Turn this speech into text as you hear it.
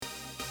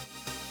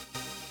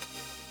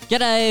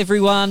G'day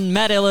everyone,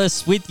 Matt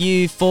Ellis with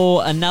you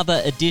for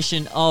another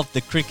edition of the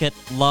Cricket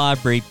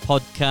Library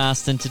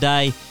podcast, and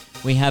today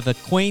we have a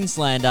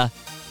Queenslander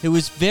who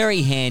was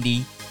very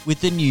handy with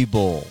the new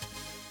ball.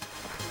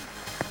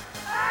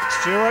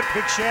 Stewart,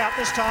 big shout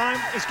this time.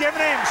 He's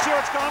given him.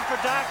 Stewart's gone for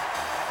duck.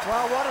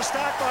 Well, what a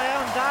start by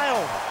Alan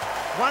Dale.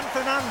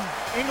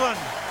 1-0, England.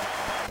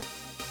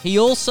 He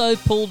also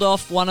pulled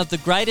off one of the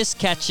greatest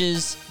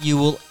catches you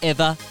will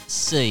ever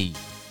see.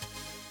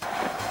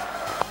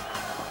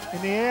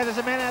 In the air, there's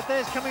a man out there.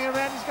 He's coming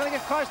around. He's going to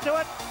get close to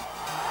it.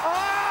 Oh,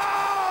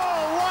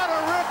 what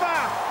a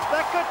ripper.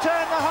 That could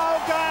turn the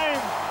whole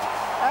game.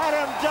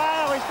 Adam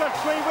Dale, he's got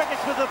 3 wickets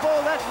with the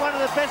ball. That's one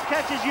of the best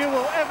catches you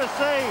will ever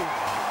see.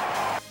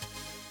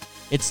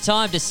 It's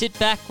time to sit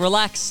back,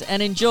 relax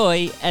and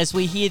enjoy as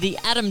we hear the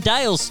Adam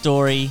Dale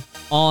story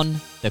on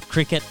the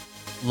Cricket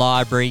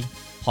Library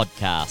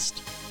podcast.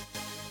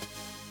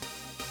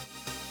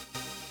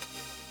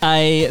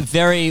 A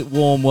very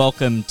warm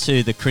welcome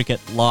to the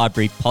Cricket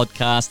Library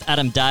podcast.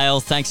 Adam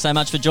Dale, thanks so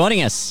much for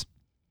joining us.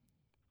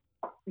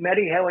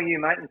 Matty, how are you,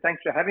 mate? And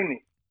thanks for having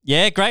me.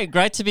 Yeah,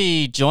 great to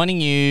be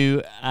joining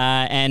you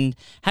and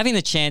having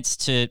the chance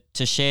to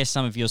share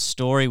some of your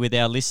story with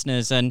our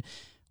listeners. And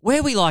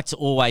where we like to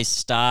always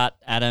start,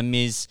 Adam,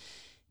 is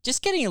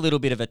just getting a little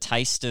bit of a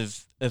taste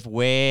of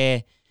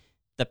where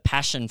the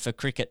passion for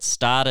cricket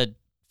started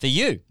for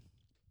you.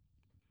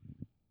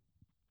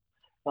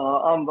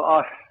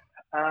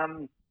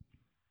 I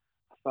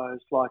suppose,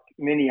 like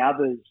many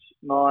others,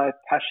 my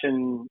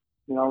passion,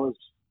 I was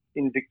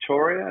in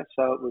Victoria,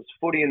 so it was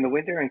footy in the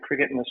winter and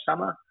cricket in the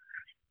summer.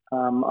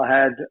 I'm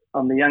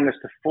the youngest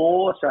of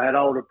 4, so I had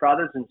older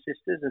brothers and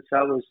sisters, and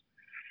so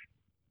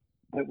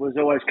it was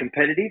always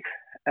competitive,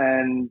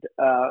 and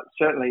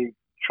certainly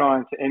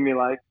trying to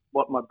emulate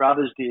what my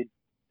brothers did.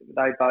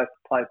 They both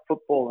played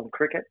football and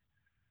cricket.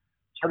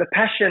 So the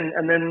passion,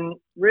 and then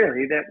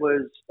really that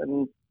was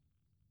a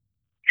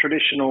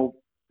traditional,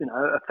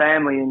 a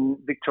family in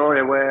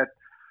Victoria where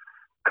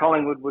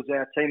Collingwood was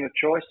our team of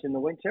choice in the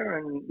winter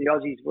and the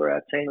Aussies were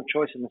our team of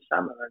choice in the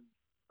summer.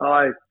 And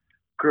I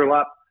grew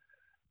up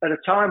at a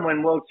time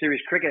when World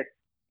Series cricket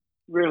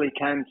really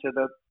came to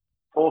the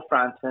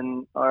forefront,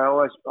 and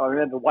I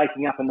remember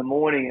waking up in the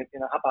morning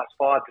at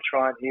 5:30 to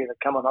try and hear the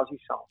Come On Aussie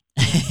song.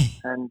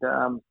 And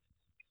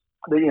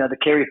the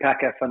Kerry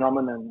Packer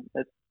phenomenon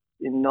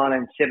in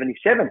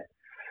 1977,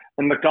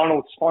 and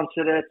McDonald's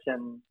sponsored it,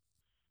 and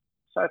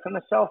so for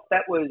myself,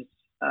 that was,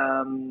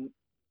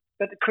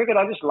 but the cricket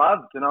I just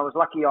loved, and I was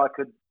lucky I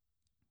could,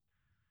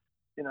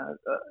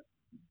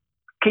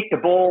 kick the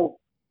ball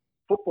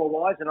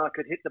football-wise, and I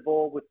could hit the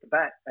ball with the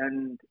bat.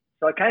 And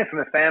so I came from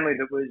a family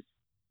that was,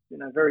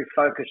 very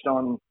focused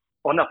on,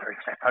 well, not very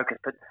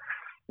focused, but,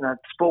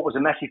 sport was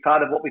a massive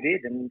part of what we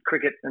did, and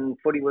cricket and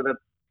footy were the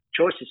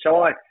choices.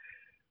 So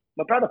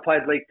my brother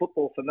played league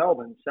football for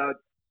Melbourne, so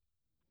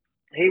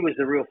he was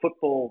the real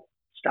football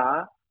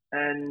star,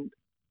 and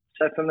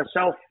so for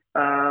myself,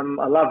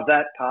 I loved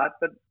that part,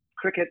 but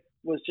cricket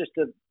was just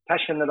a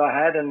passion that I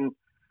had, and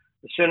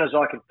as soon as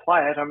I could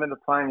play it, I remember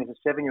playing as a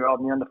 7-year-old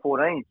in the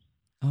under-14s.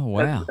 Oh,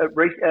 wow.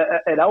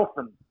 At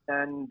Eltham.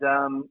 And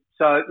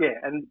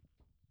and a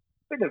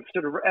bit of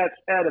sort of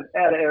out of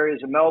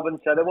areas of Melbourne,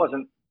 so I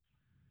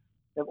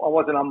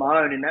wasn't on my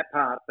own in that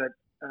part, but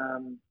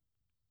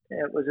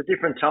it was a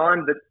different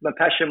time, but my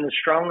passion was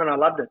strong and I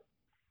loved it.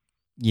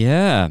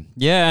 Yeah.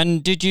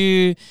 And did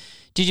you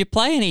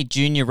play any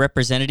junior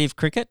representative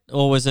cricket,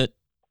 or was it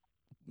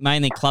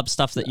mainly club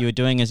stuff that you were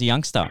doing as a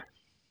youngster?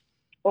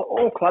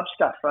 All club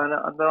stuff. And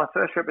my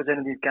first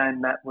representative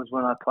game, Matt, was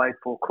when I played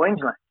for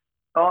Queensland.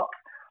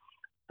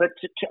 But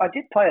I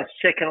did play a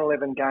second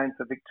 11 game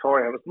for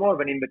Victoria. It was more of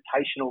an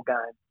invitational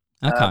game.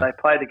 Okay. They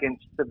played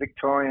against the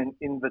Victorian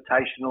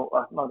invitational,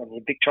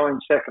 Victorian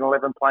second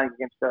 11 playing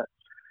against her.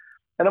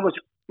 And it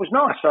was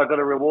nice. So I got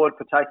a reward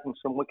for taking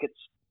some wickets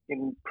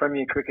in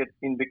Premier cricket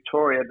in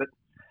Victoria, but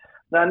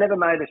no, I never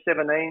made a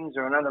 17s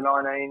or an under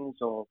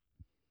 19s or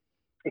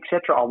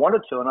etc. I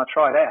wanted to, and I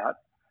tried out,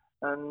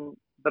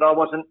 but I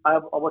wasn't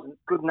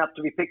good enough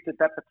to be picked at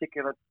that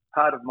particular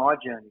part of my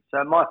journey.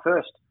 So my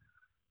first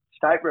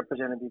state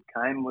representative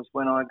game was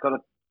when I got a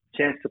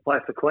chance to play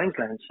for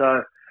Queensland.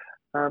 So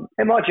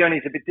and my journey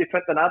is a bit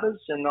different than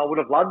others, and I would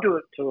have loved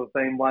to have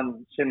been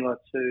one similar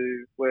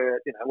to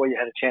where you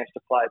had a chance to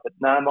play. But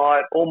no,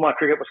 all my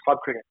cricket was club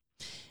cricket.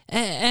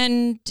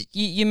 And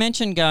you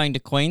mentioned going to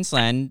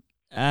Queensland.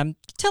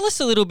 Tell us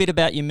a little bit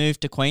about your move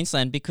to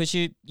Queensland, because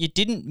you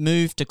didn't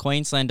move to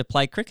Queensland to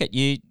play cricket.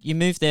 You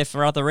moved there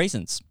for other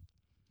reasons.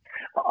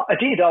 I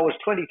did. I was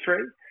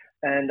 23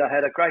 and I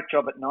had a great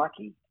job at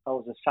Nike. I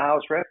was a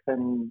sales rep,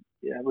 and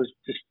it was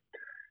just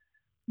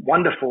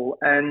wonderful.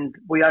 And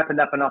we opened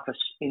up an office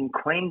in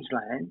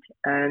Queensland,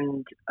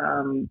 and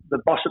the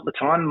boss at the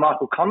time,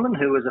 Michael Conlon,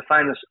 who was a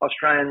famous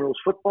Australian rules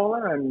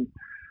footballer and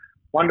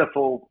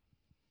wonderful,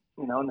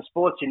 in the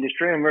sports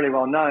industry and really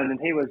well known, and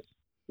he was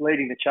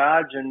leading the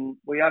charge, and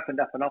we opened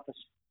up an office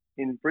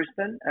in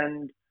Brisbane,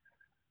 and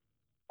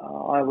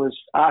I was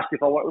asked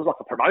if it was like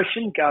a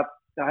promotion.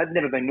 I had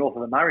never been north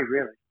of the Murray,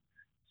 really.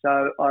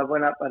 So I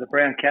went up at a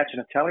brown couch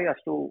and a telly. I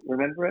still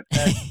remember it.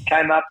 And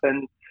came up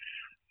and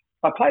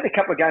I played a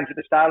couple of games at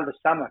the start of the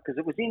summer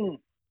because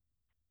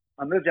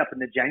I moved up in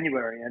the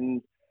January,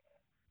 and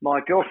my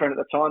girlfriend at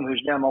the time,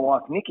 who's now my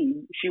wife,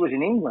 Nikki, she was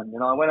in England,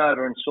 and I went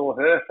over and saw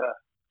her for a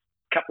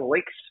couple of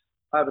weeks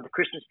over the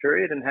Christmas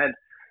period and had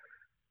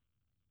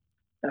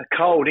a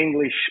cold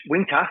English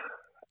winter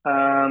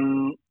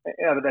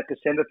over that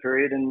December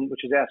period, and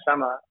which was our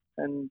summer.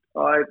 And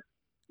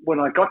when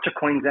I got to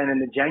Queensland in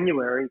the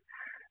January,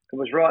 it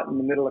was right in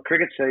the middle of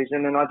cricket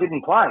season, and I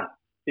didn't play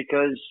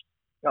because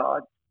I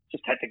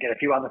just had to get a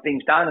few other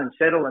things done and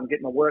settle and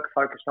get my work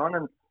focused on.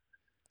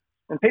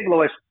 And people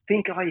always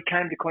think, oh, you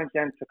came to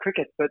Queensland for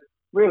cricket, but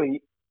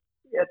really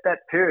at that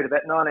period,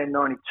 about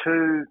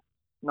 1992,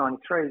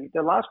 93,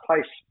 the last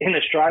place in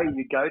Australia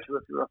you'd go to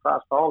if you were a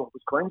fast bowler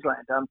was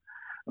Queensland. I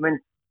mean,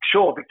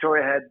 sure,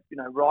 Victoria had,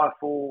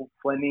 Rifle,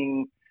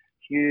 Fleming,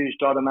 Hughes,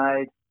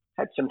 Dodemaide,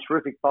 had some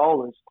terrific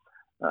bowlers,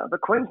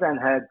 but Queensland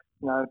had,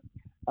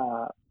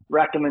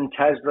 Rackerman,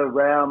 Tasler,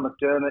 Rao,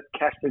 McDermott,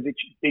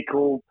 Kastovich,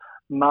 Bickle,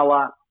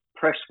 Muller,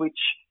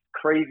 Presswich,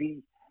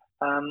 Creevy.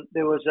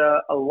 There was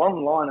a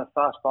long line of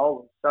fast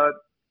bowlers. So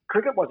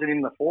cricket wasn't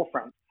in the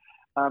forefront.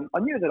 I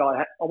knew that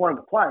I wanted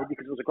to play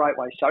because it was a great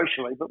way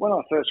socially. But when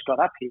I first got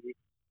up here,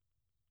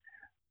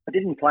 I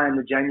didn't play in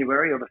the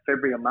January or the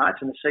February or March,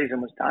 and the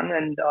season was done.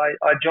 And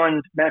I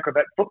joined Mount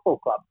Gravatt Football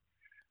Club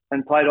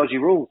and played Aussie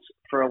rules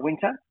for a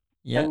winter.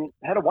 Yeah. And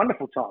had a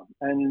wonderful time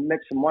and met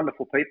some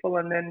wonderful people.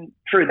 And then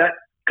through that,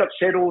 got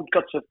settled,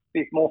 got a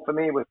bit more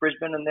familiar with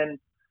Brisbane, and then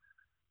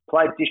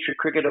played district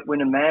cricket at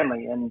Wynnum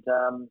Manly. And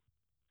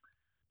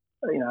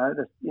there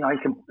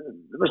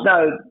was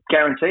no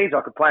guarantees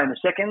I could play in the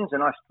seconds,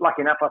 and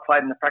lucky enough I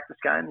played in the practice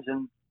games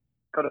and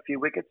got a few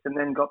wickets, and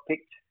then got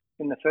picked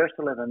in the first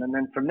 11, and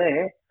then from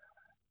there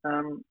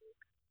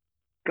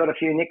got a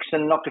few nicks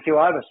and knocked a few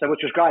over,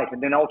 which was great.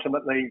 And then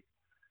ultimately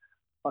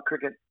my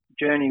cricket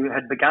journey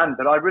had begun,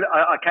 but I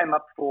came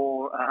up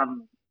for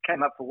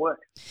work.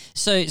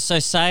 So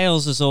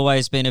sales has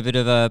always been a bit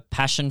of a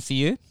passion for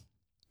you?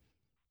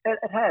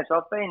 It has.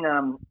 I've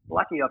been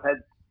lucky. I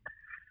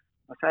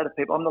say to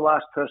people, I'm the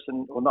last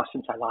person, well, not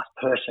since I last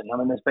person. I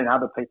mean, there's been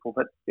other people,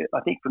 but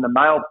I think from the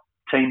male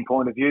team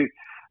point of view,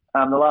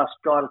 the last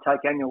guy to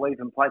take annual leave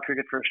and play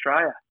cricket for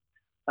Australia.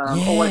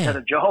 Always had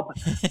a job,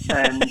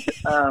 and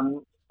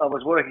I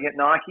was working at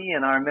Nike,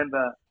 and I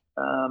remember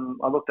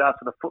I looked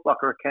after the Foot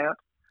Locker account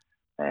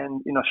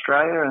and in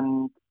Australia,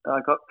 and I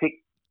got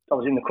picked. I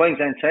was in the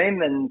Queensland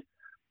team, and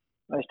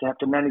I used to have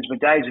to manage my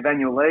days of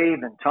annual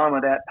leave and time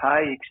without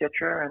pay,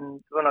 etc.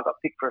 And when I got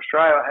picked for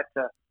Australia, I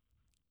had to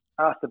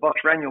ask the boss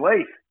for annual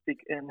leave,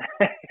 and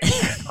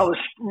I was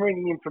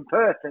ringing him from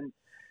Perth, and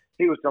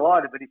he was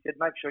delighted, but he said,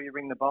 make sure you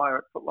ring the buyer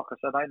at Foot Locker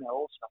so they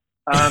know also.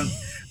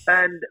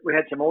 And we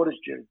had some orders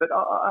due. But,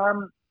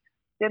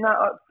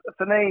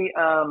 for me,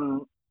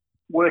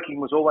 working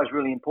was always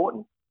really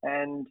important,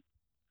 and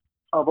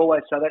I've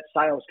always, so that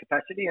sales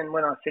capacity. And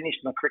when I finished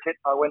my cricket,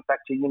 I went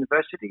back to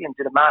university and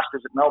did a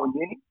master's at Melbourne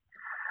Uni,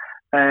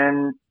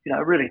 and,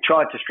 really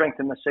tried to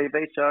strengthen the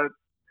CV. So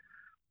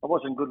I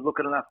wasn't good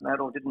looking enough, Matt,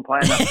 or didn't play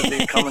enough to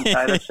be a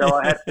commentator. So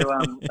I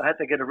had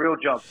to get a real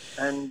job,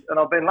 and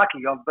I've been lucky.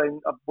 I've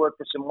worked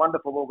for some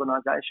wonderful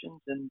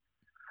organisations, and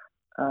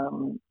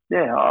I'm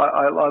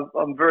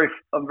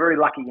very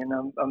lucky,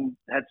 and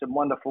had some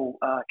wonderful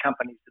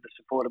companies that have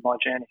supported my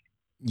journey.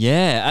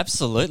 Yeah,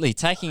 absolutely.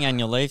 Taking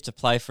annual leave to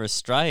play for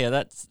Australia,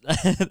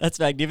 that's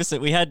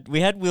magnificent. We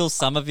had Will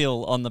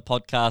Somerville on the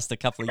podcast a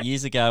couple of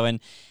years ago, and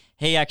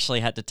he actually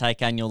had to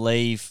take annual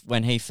leave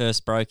when he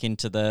first broke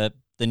into the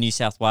New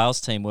South Wales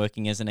team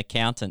working as an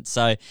accountant.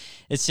 So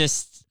it's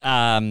just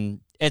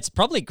it's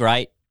probably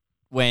great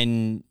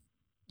when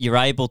you're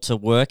able to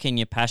work in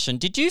your passion.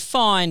 Did you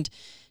find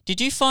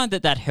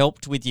that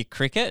helped with your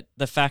cricket?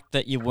 The fact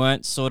that you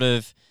weren't sort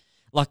of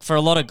like, for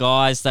a lot of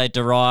guys, they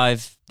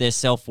derive their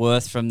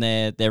self-worth from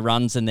their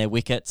runs and their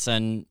wickets,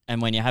 and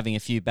when you're having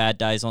a few bad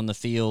days on the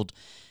field,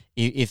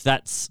 if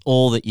that's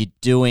all that you're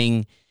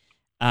doing,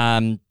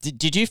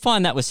 did you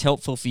find that was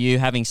helpful for you,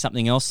 having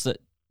something else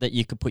that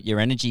you could put your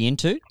energy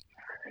into?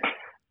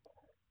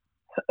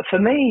 For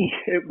me,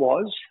 it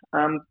was,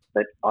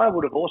 but I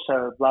would have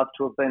also loved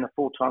to have been a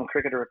full-time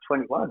cricketer at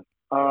 21.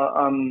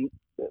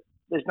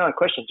 There's no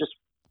question, just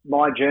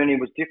my journey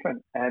was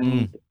different,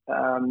 and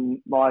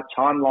my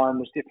timeline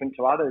was different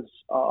to others.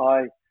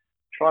 I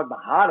tried my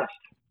hardest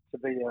to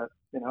be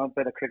a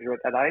better cricketer at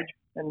that age,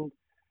 and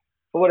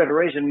for whatever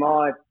reason,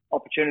 my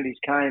opportunities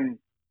came.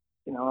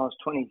 I was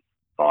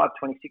 25,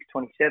 26,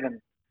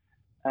 27,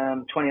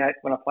 28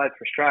 when I played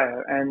for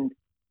Australia, and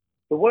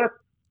the work.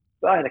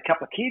 I had a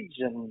couple of kids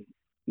and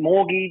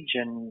mortgage,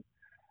 and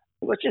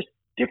it was just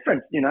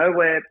different.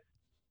 Where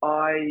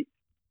I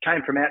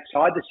came from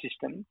outside the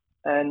system.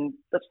 And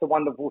that's the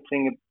wonderful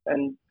thing,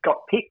 and got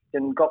picked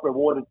and got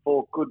rewarded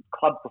for good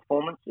club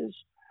performances.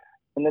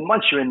 And then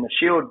once you're in the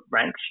Shield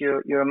ranks,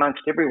 you're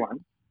amongst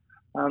everyone.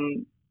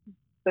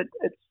 But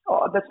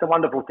that's the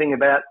wonderful thing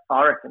about,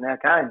 I reckon, our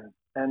game.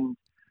 And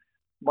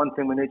one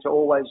thing we need to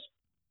always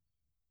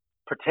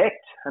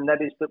protect, and that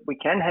is that we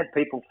can have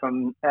people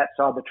from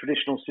outside the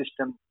traditional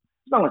system,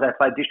 as long as they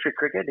play district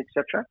cricket,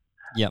 etc.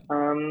 Yep.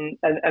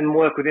 And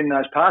work within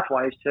those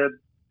pathways to.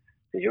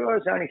 Because you're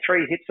always only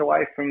 3 hits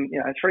away from,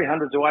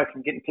 300s away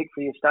from getting picked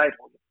for your state,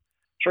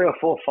 3 or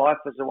 4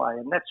 fifers away,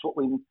 and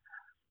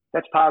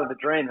that's part of the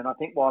dream. And I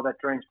think while that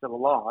dream's still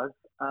alive,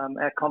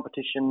 our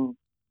competition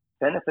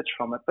benefits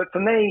from it. But for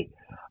me,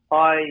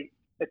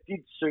 it did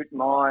suit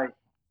my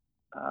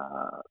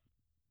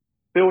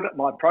build up,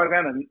 my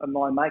program and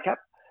my makeup.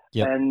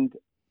 Yep. And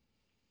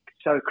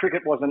so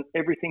cricket wasn't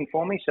everything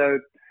for me. So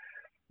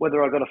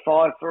whether I got a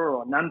 5 for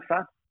or none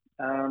for,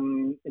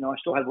 I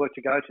still had work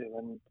to go to,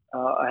 and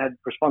I had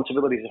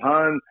responsibilities at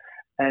home,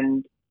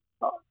 and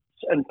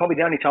probably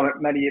the only time it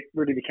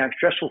really became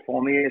stressful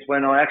for me is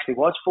when I actually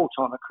was full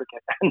time at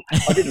cricket, and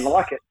I didn't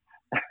like it,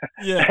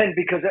 and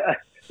because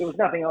there was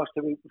nothing else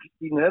to be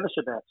nervous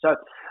about. So,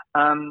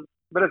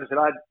 but as I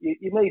said,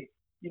 you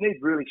need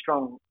really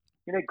strong,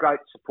 great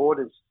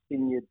supporters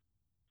in your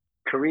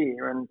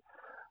career, and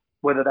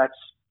whether that's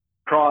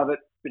private,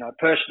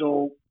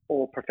 personal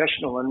or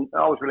professional. And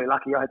I was really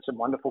lucky. I had some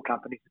wonderful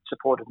companies that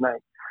supported me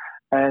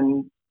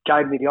and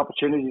gave me the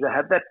opportunity to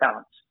have that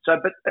balance. So,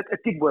 but it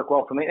did work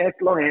well for me. It's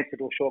a long answer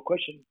to a short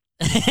question.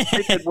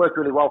 It worked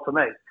really well for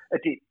me.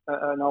 It did,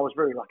 and I was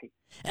very lucky.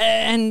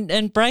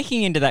 And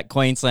breaking into that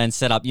Queensland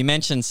setup, you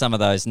mentioned some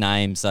of those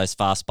names, those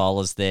fast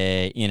bowlers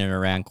there in and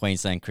around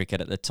Queensland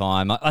cricket at the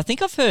time. I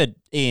think I've heard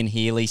Ian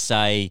Healy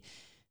say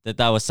that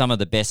they were some of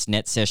the best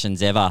net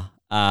sessions ever.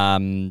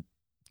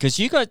 Because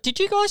did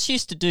you guys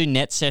used to do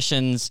net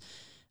sessions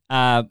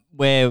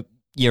where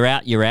you're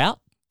out?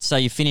 So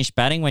you finish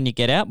batting when you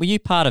get out? Were you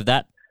part of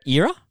that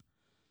era?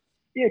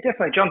 Yeah,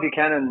 definitely. John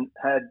Buchanan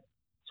had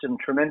some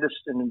tremendous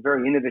and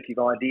very innovative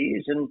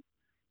ideas, and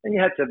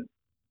you had to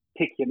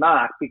pick your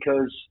mark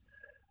because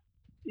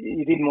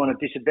you didn't want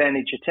to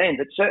disadvantage your team,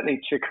 but certainly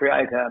to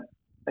create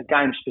a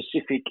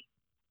game-specific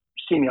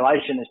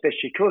simulation as best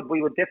you could,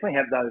 we would definitely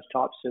have those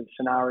types of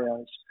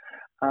scenarios.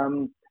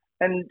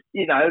 And,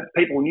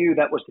 people knew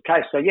that was the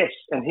case. So, yes,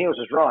 and Heels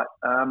was right.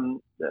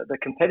 The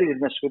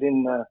competitiveness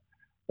within the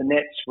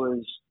nets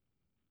was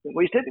 –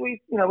 we used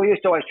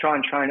to always try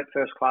and train at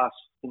first-class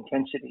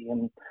intensity.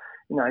 And,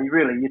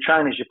 you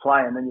train as you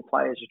play and then you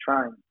play as you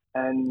train.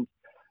 And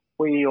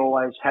we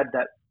always had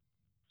that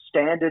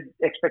standard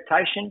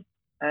expectation,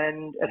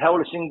 and it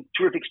held us in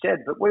terrific stead.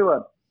 But we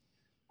were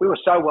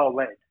so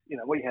well-led.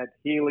 We had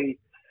Healy,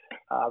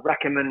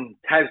 Rackerman,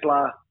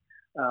 Tasler,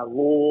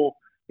 Law.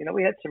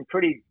 We had some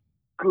pretty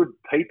good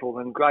people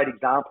and great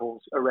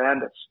examples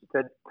around us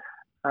that,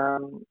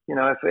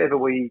 if ever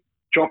we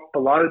dropped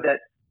below that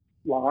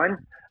line,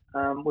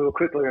 we were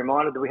quickly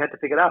reminded that we had to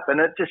pick it up. And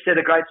it just set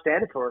a great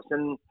standard for us.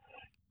 And,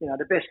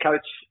 the best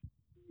coach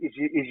is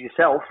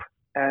yourself.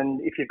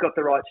 And if you've got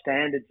the right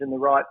standards and the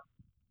right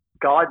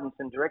guidance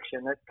and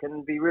direction, it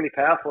can be really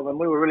powerful. And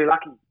we were really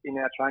lucky in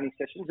our training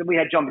sessions. And we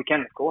had John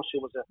Buchanan, of course,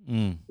 who was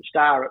a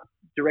star at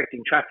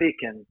directing traffic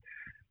and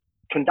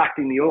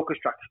conducting the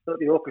orchestra. But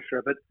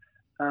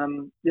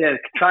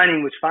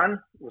training was fun.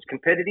 It was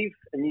competitive,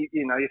 and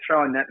you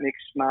throw in that mix: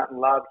 Martin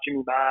Love,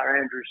 Jimmy Barr,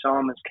 Andrew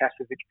Simons,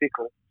 Kasovich,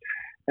 Bickle,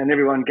 and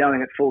everyone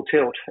going at full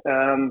tilt.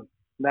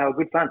 They were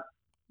good fun.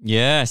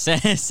 Yeah,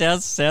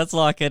 sounds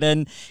like it.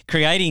 And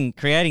creating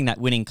that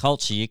winning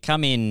culture, you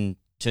come in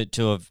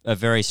to a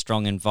very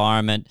strong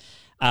environment.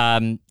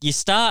 You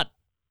start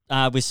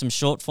with some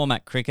short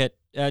format cricket.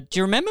 Do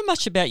you remember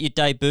much about your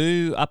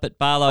debut up at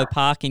Barlow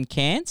Park in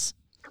Cairns?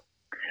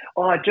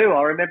 Oh, I do.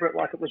 I remember it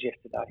like it was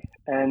yesterday.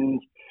 And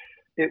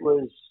it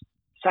was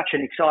such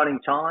an exciting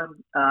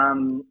time.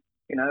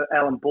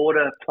 Alan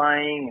Border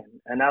playing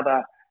and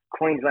other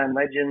Queensland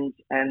legends.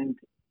 And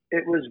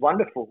it was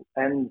wonderful.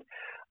 And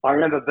I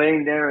remember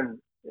being there, and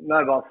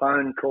mobile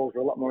phone calls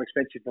were a lot more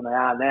expensive than they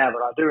are now.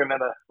 But I do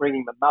remember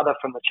ringing my mother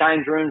from the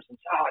change rooms and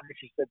saying, this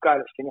is the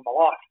greatest thing in my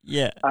life.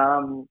 Yeah.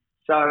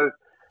 So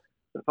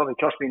it probably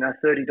cost me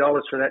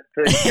 $30 for that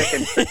 30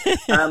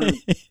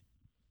 seconds.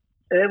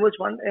 It was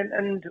one,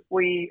 and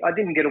I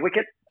didn't get a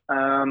wicket,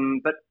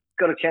 but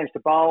got a chance to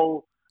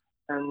bowl,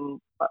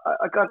 and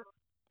I got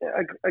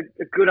a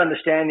good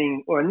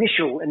understanding or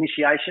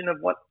initiation of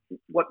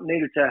what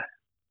needed to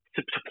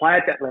play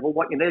at that level,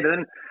 what you needed.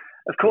 And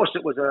of course,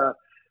 it was a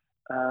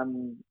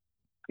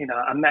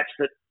match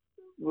that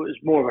was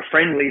more of a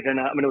friendly than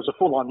it was a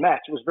full-on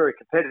match. It was very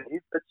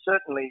competitive, but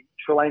certainly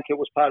Sri Lanka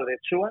was part of their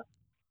tour,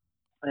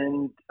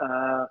 and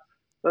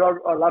but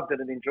I loved it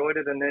and enjoyed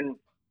it, and then.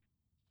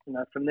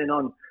 From then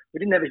on, we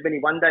didn't have as many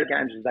one-day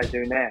games as they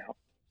do now.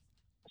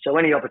 So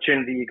any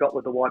opportunity you got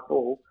with the white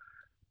ball,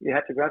 you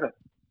had to grab it.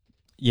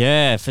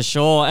 Yeah, for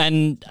sure.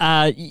 And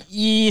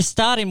you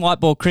start in white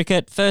ball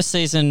cricket, first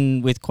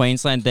season with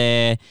Queensland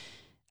there,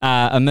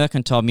 a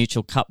Mercantile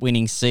Mutual Cup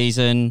winning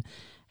season,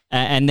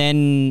 and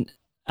then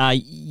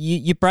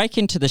you break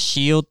into the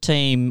Shield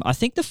team, I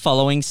think the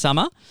following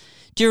summer.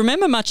 Do you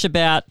remember much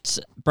about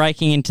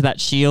breaking into that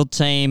Shield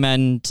team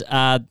and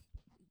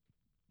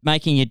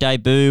making your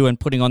debut and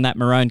putting on that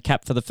maroon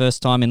cap for the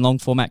first time in long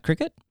format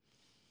cricket?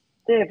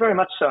 Yeah, very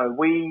much so.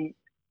 We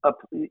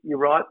you're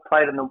right,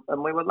 played and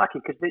we were lucky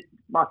because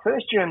my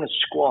first year in the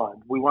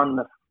squad, we won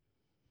the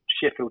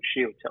Sheffield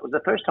Shield. So it was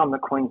the first time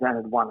that Queensland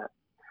had won it.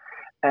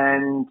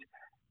 And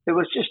it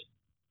was just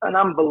an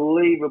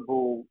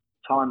unbelievable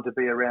time to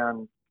be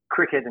around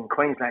cricket and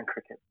Queensland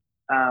cricket.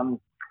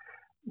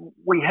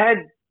 We had,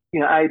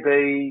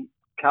 AB,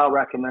 Carl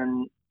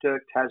Rackerman,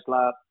 Dirk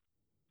Tasler,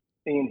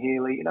 Ian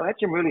Healy, had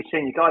some really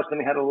senior guys. Then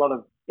we had a lot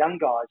of young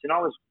guys, and I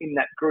was in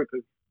that group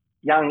of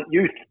young,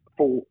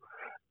 youthful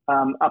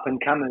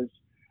up-and-comers.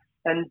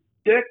 And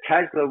Dirk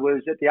Tasler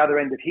was at the other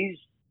end of his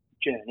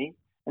journey,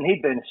 and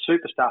he'd been a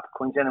superstar for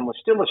Queensland and was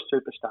still a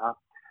superstar.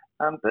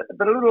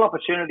 But a little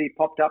opportunity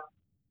popped up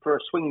for a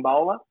swing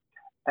bowler,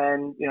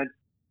 and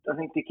I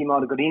think Dickie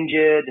might have got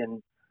injured,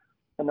 and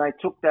they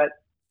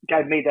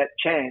gave me that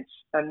chance.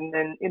 And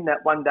then in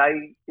that one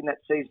day, in that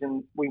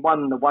season, we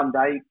won the one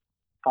day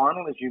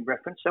final, as you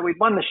referenced. So we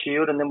won the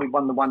Shield, and then we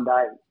won the one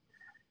day.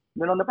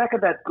 And then on the back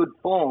of that good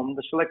form,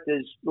 the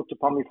selectors looked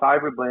upon me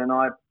favourably, and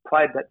I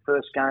played that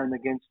first game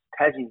against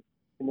Tassie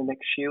in the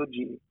next Shield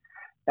year.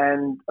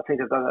 And I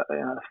think I got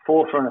a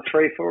 4 for and a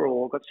 3 for,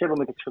 or got 7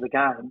 wickets for the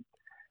game.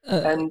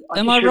 And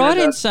am I right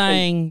in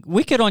saying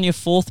wicket on your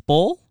fourth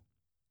ball?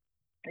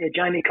 Yeah,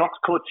 Jamie Cox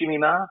caught Jimmy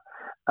Marr.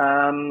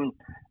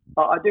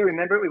 I do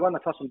remember it. We won the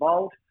toss and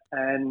bowled,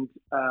 and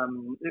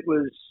it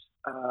was.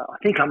 I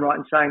think I'm right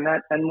in saying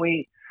that. And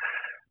we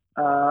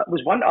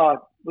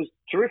was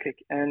terrific,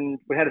 and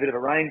we had a bit of a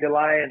rain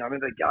delay. And I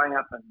remember going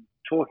up and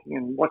talking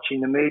and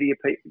watching the media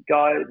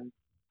guys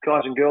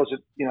and girls,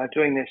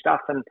 doing their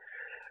stuff, and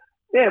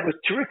yeah, it was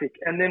terrific.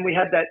 And then we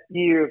had that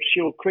year of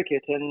Shield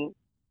cricket, and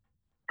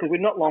because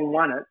we'd not long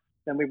won it,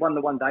 and we won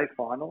the one day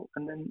final,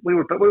 and then we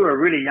were a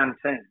really young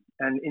team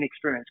and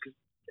inexperienced because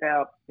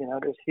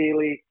there's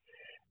Healy.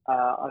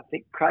 I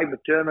think Craig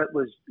McDermott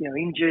was,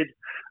 injured.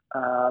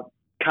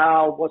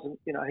 Carl wasn't,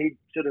 he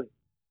sort of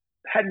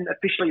hadn't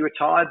officially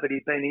retired, but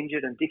he'd been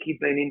injured, and Dickie'd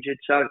been injured.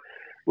 So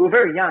we were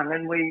very young,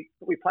 and we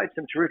played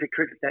some terrific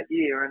cricket that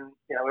year, and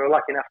we were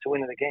lucky enough to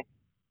win it again.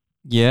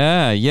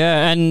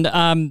 Yeah, and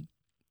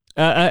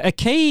a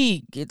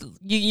key,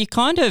 you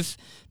kind of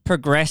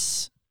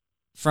progress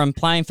from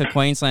playing for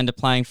Queensland to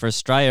playing for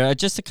Australia.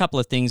 Just a couple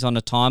of things on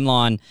a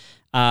timeline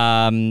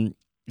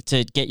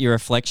to get your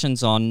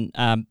reflections on.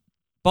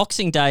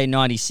 Boxing Day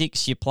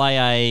 96, you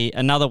play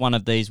another one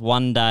of these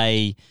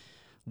one-day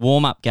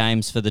warm-up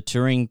games for the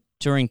touring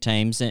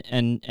teams,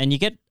 and you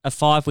get a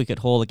 5-wicket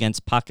haul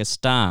against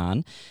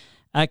Pakistan.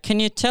 Can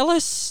you tell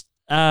us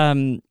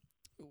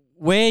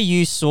where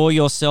you saw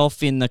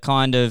yourself in the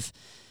kind of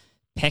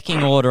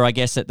pecking order, I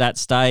guess, at that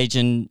stage,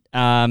 and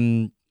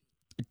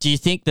do you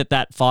think that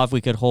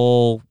 5-wicket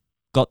haul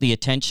got the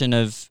attention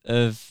of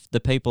the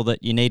people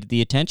that you needed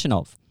the attention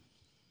of?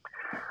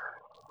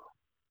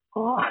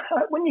 Oh,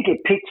 when you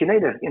get picked, you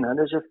need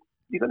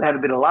you've got to have a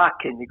bit of luck,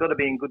 and you've got to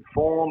be in good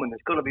form, and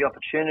there's got to be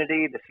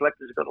opportunity. The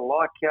selectors have got to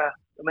like you.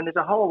 I mean, there's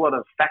a whole lot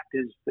of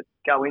factors that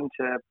go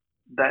into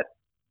that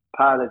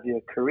part of your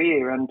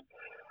career. And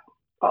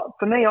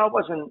for me, I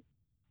wasn't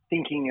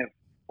thinking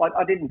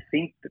I didn't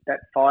think that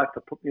 5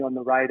 put me on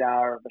the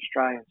radar of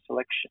Australian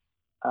selection.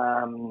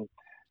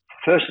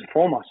 First and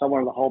foremost, I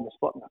wanted to hold the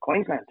spot in the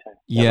Queensland team.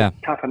 Yeah.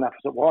 Tough enough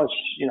as it was.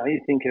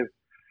 You think of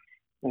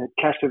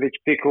Kastrovic,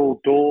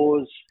 Bickle,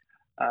 Dawes,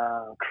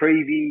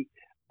 Creevy,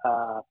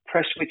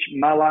 Prestwich,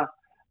 Muller.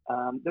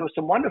 There were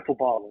some wonderful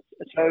bowlers.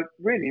 So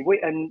really,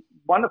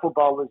 wonderful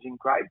bowlers in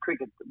grade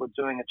cricket that were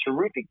doing a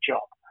terrific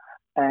job.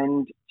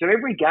 And so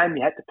every game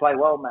you had to play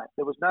well, Matt.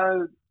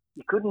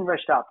 You couldn't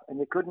rest up, and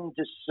you couldn't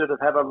just sort of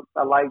have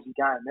a lazy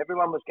game.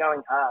 Everyone was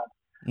going hard.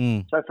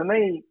 So for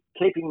me,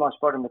 keeping my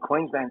spot in the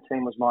Queensland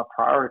team was my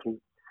priority.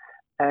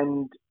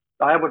 And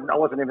I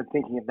wasn't even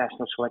thinking of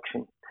national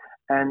selection.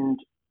 And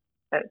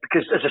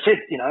because, as I said,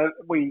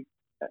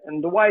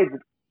 and the way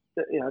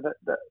that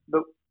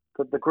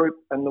the group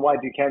and the way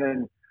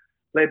Buchanan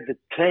led the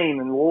team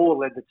and Law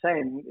led the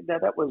team,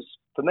 that was,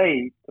 for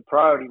me, the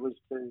priority was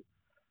to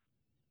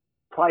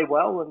play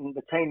well and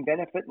the team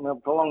benefit, and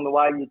along the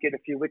way you get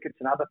a few wickets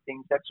and other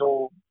things. That's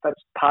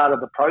part of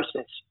the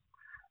process.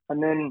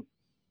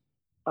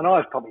 And I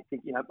was probably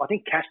thinking, I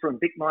think Casper and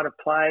Vic might have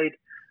played.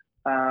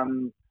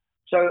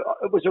 So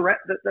it was around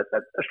that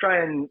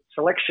Australian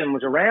selection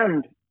was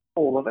around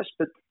all of us,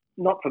 but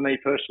not for me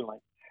personally.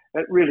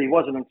 It really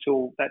wasn't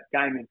until that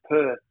game in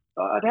Perth.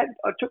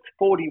 I took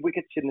 40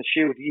 wickets in the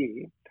Shield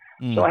year,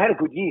 so I had a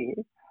good year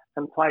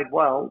and played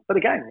well. But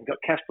again, you got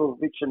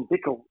Kasperovich and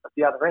Bickle at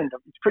the other end.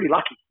 It's pretty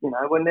lucky,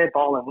 when they're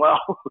bowling well.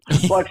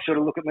 Blokes sort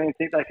of look at me and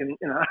think they can,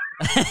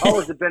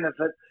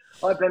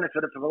 I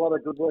benefited from a lot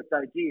of good work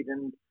they did.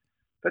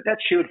 But that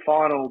Shield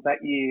final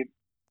that year,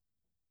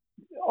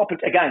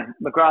 again,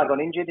 McGrath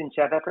got injured in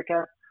South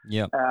Africa.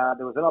 Yeah.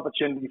 There was an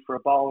opportunity for a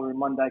bowler in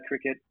one-day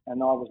cricket,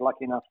 and I was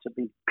lucky enough to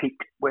be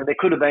picked where there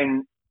could have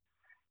been,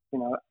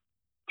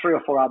 3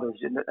 or 4 others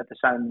in the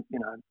same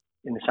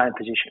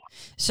position.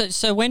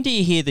 So when do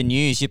you hear the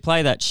news? You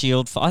play that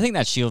Shield. I think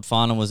that Shield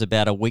final was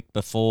about a week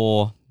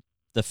before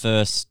the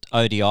first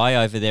ODI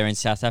over there in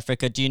South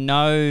Africa. Do you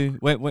know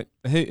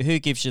who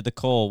gives you the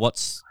call?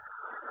 What's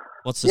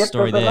the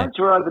story the there? lads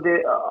were over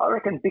there. I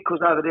reckon Vic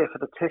was over there for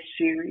the Test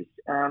series.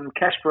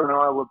 Casper and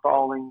I were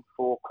bowling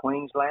for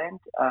Queensland.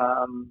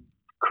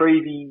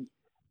 Creevy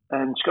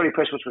and Scotty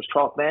Presswitz was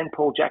 12th man.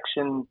 Paul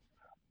Jackson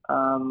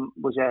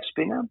was our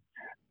spinner.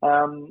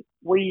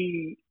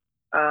 We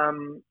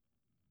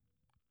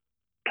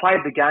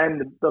played the game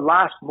the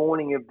last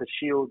morning of the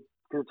Shield,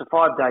 because it's a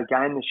 5-day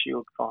game, the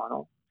Shield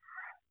final.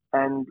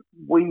 And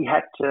we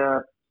had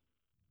to,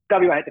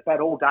 WA had to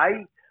bat all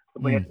day.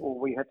 We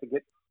had to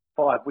get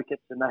 5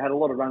 wickets, and they had a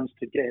lot of runs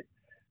to get.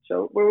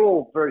 So we're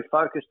all very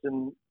focused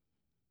and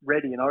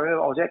ready. And I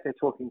remember I was out there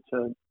talking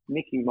to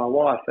Nikki, my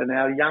wife, and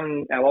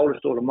our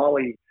oldest daughter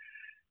Molly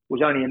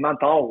was only a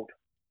month old.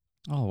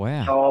 Oh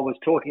wow! So I was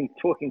talking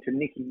to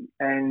Nikki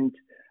and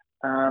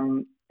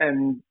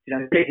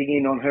checking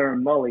in on her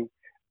and Molly,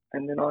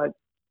 and then I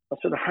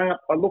sort of hung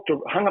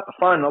up the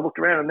phone and I looked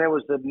around, and there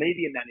was the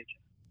media manager,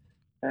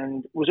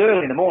 and it was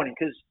early in the morning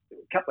because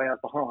a couple of hours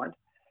behind,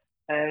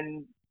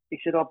 and he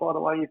said, "Oh, by the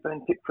way, you've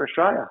been picked for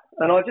Australia,"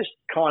 and I just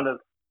kind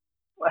of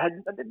I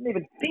didn't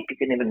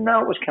even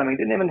know it was coming.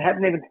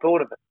 Hadn't even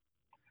thought of it,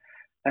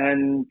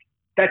 and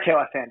that's how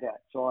I found out.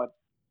 So I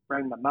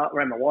rang my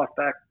wife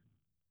back,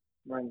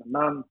 rang my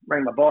mum,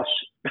 rang my boss,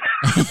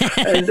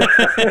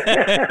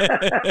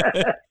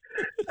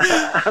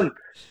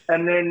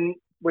 and then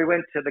we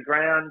went to the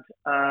ground.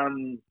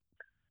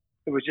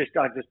 It was just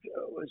I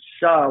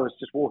was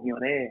just walking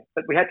on air,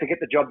 but we had to get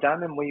the job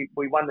done, and we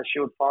won the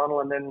Shield final,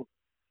 and then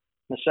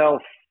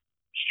myself,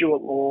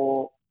 Stuart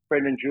Law,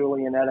 Brendan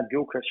Julie, and Adam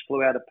Gilchrist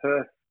flew out of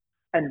Perth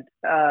and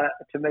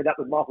to meet up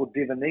with Michael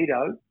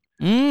Divinito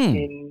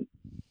in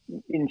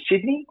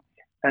Sydney,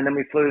 and then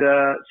we flew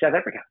to South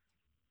Africa.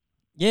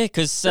 Yeah,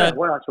 because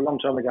wow, it's a long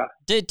time ago.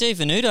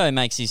 Divinito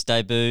makes his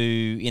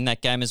debut in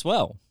that game as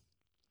well.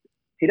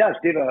 He does.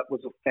 Diva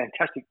was a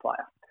fantastic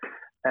player,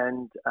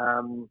 and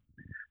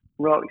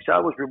rightly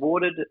so, was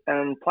rewarded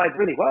and played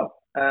really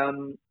well.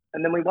 And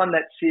then we won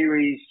that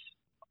series.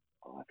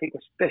 I think it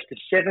was best of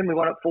 7. We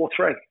won it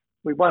 4-3.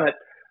 We won it.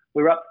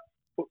 We were up.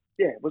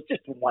 Yeah, it was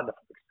just a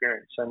wonderful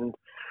experience. And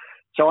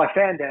so I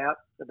found out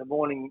in the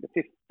morning, the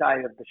 5th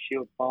day of the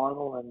Shield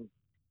final, and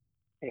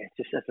yeah,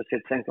 just as I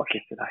said, seems like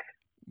yesterday.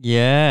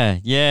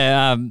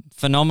 Yeah.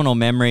 Phenomenal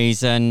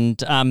memories. And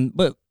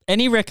but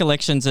any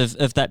recollections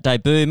of that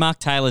debut? Mark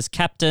Taylor's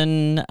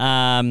captain.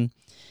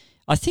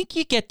 I think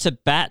you get to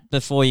bat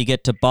before you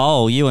get to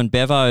bowl. You and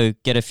Bevo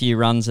get a few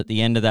runs at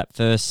the end of that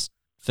first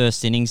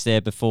innings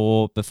there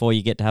before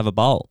you get to have a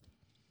bowl.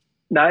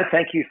 No,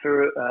 thank you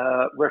for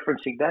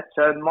referencing that.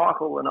 So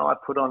Michael and I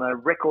put on a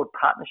record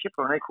partnership,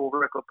 or an equal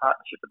record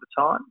partnership at the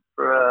time,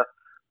 for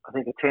I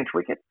think a 10th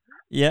wicket.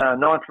 Yeah.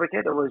 9th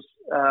wicket. It was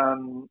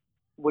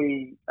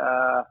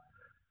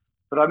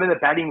but I remember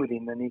batting with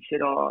him, and he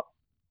said,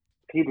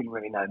 he didn't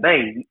really know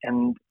me,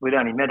 and we'd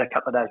only met a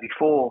couple of days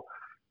before.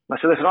 I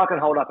said, listen, I can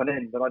hold up an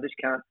end, but I just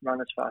can't run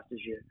as fast as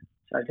you.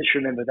 So just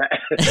remember that.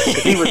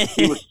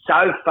 he was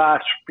so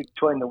fast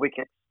between the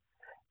wickets.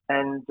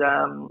 And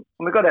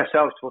we got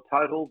ourselves to a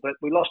total, but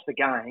we lost the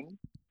game.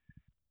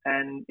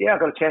 And, yeah, I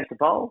got a chance to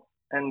bowl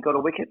and got a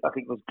wicket. I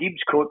think it was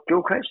Gibbs caught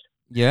Gilchrist.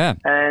 Yeah.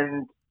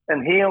 And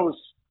Heels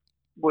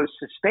was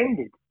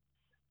suspended.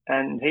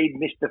 And he'd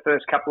missed the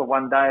first couple of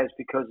one-days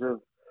because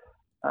of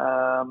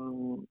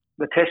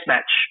the test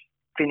match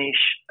finish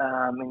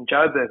in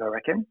Joburg, I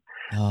reckon.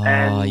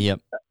 Oh, yep.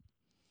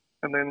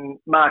 And then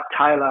Mark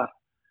Taylor,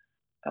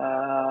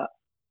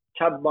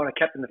 Chubb might have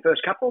captained the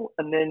first couple,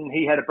 and then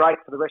he had a break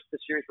for the rest of the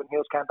series when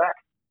Heels came back.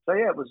 So,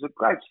 yeah, it was a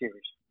great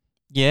series.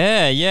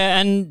 Yeah,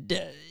 and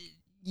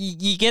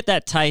you get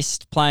that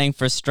taste playing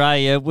for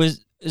Australia.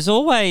 Was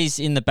always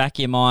in the back of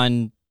your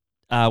mind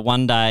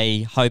one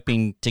day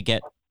hoping to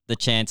get the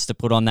chance to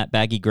put on that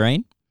baggy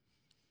green?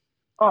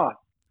 Oh,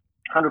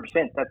 100%.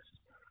 That's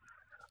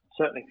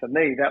certainly for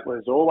me, that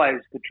was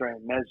always the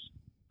dream.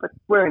 But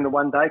wearing the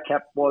one-day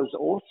cap was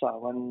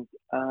also, and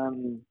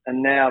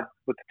now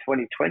with the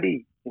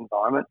 2020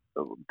 environment,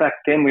 back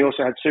then we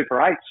also had Super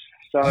 8s.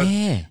 So,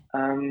 yeah.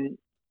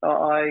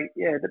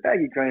 The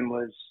baggy green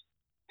was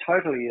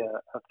totally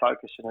a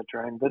focus and a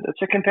dream. But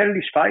it's a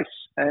competitive space,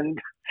 and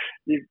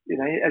you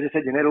know, as I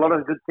said, you need a lot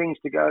of good things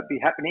to be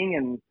happening,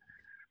 and a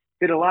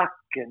bit of luck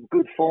and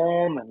good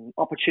form and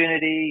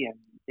opportunity and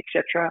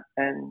etc.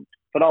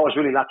 But I was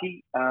really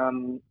lucky. I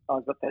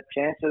got that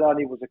chance. It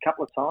only was a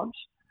couple of times.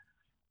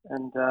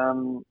 And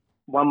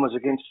one was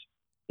against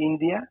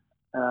India,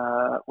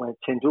 where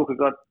Tendulkar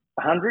got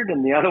 100,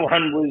 and the other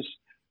one was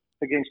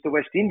against the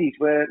West Indies,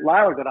 where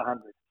Lara got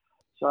 100.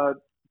 So,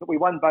 but we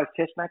won both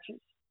Test matches,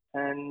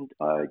 and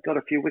I got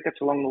a few wickets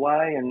along the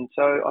way, and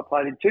so I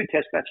played in 2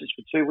 Test matches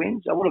for 2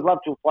 wins. I would have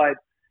loved to have played,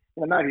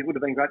 maybe it would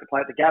have been great to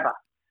play at the Gabba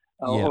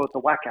or at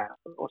the Wacker,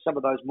 or some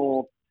of those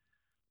more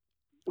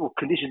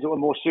conditions that were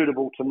more suited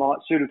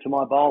to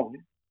my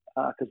bowling,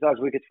 because those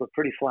wickets were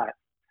pretty flat.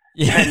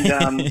 Yeah.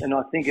 And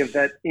I think of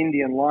that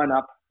Indian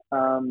lineup,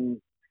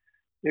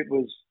 it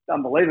was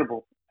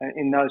unbelievable.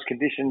 in those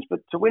conditions. But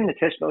to win the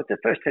Test match, the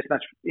first Test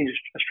match in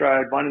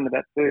Australia had won in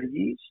about 30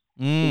 years.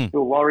 It was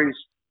Bill Laurie's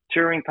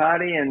touring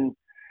party, and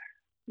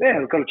yeah,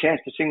 we got a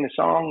chance to sing the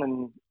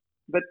song.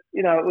 But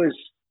you know, it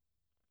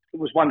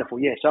was wonderful.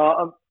 Yeah,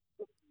 so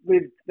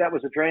that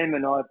was a dream,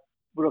 and I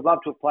would have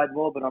loved to have played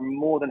more, but I'm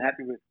more than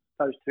happy with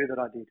those two that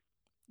I did.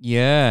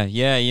 Yeah.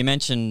 You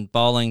mentioned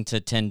bowling to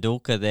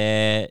Tendulkar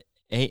there.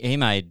 He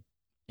made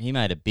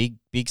a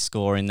big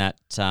score in that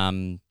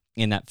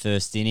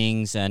first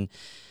innings. And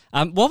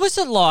what was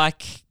it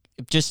like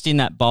just in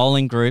that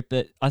bowling group?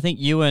 That I think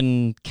you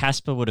and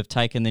Casper would have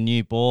taken the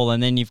new ball,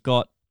 and then you've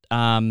got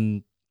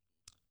the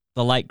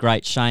late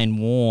great Shane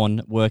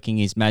Warne working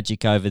his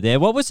magic over there.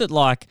 What was it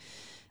like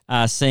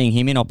seeing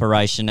him in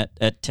operation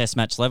at Test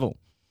match level?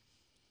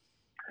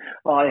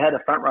 Well, I had a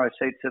front row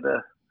seat to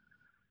the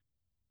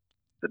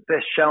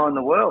best show in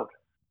the world,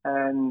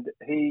 and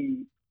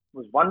he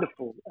was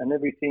wonderful, and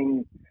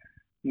everything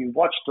you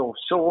watched or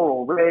saw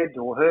or read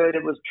or heard,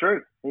 it was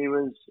true. He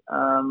was,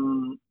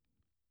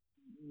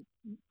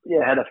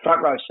 had a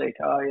front row seat.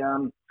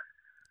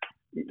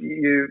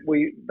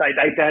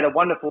 They had a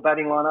wonderful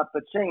batting lineup,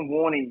 but seeing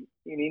Warney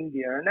in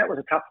India, and that was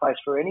a tough place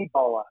for any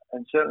bowler,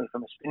 and certainly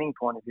from a spinning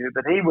point of view.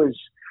 But he was,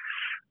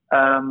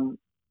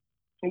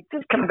 he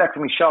just coming back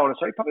from his shoulder,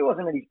 so he probably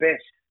wasn't at his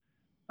best.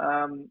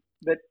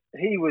 But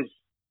he was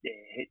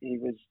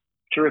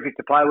terrific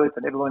to play with,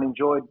 and everyone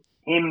enjoyed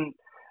him,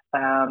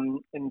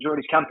 enjoyed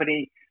his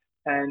company.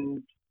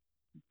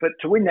 But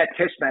to win that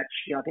Test match,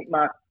 I think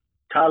Mark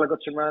Taylor got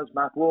some runs,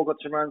 Mark Law got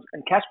some runs,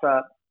 and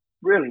Casper,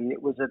 really,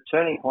 it was a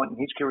turning point in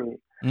his career.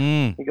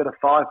 He got a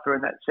 5 for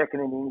in that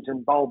second innings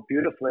and bowled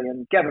beautifully.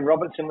 And Gavin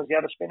Robinson was the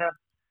other spinner.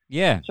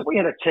 Yeah. So we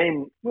had a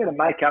team, we had a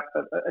make-up,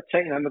 a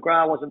team.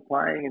 McGrath wasn't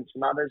playing and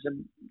some others,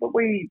 but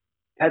we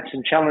had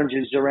some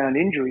challenges around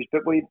injuries,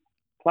 but we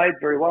played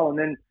very well. And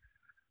then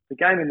the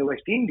game in the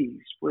West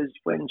Indies was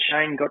when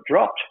Shane got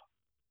dropped.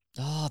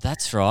 Oh,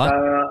 that's right.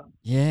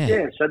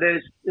 Yeah. So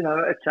there's,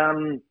 it's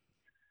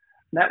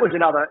that was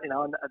another, at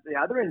the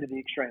other end of the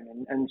extreme,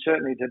 and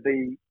certainly to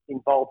be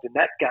involved in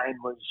that game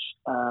was,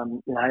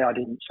 I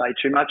didn't say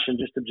too much and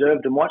just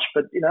observed and watched,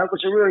 but it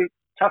was a really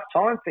tough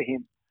time for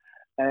him.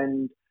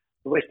 And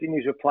the West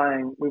Indies were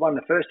playing. We won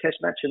the first Test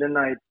match, and then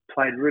they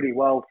played really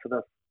well for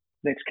the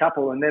next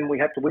couple, and then we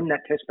had to win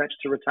that Test match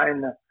to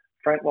retain the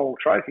Frank Worrell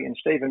Trophy. And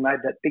Stephen made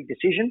that big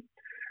decision,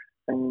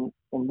 and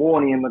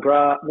Warney and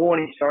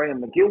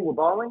McGill were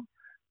bowling,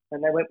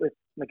 and they went with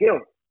McGill.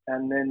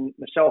 And then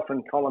myself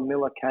and Colin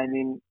Miller came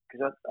in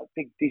because I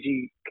think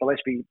Dizzy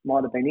Gillespie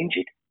might have been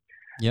injured.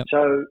 Yep.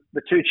 So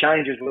the two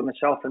changes were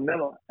myself and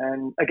Miller.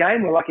 And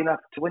again, we're lucky enough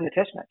to win the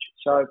Test match.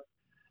 So,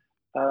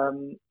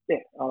 I'm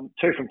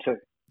 2 from 2.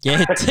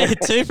 Yeah,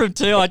 2 from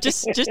 2. I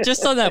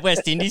just on that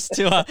West Indies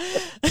tour,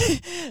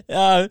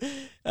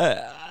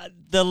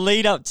 the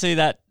lead up to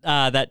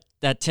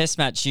that Test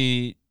match,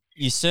 you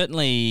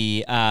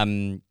certainly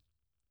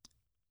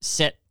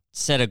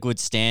set a good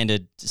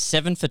standard.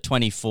 7 for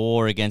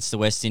 24 against the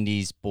West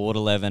Indies Board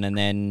 11, and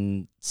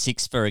then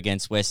 6 for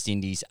against West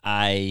Indies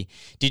A.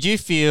 Did you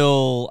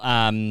feel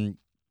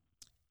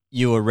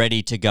you were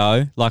ready to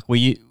go? Like, were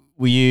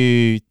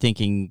you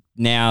thinking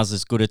now's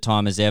as good a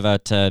time as ever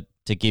to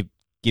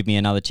give me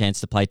another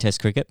chance to play Test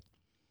cricket?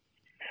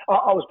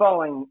 I was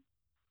bowling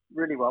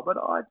really well, but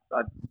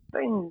I've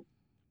been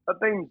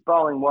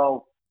bowling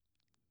well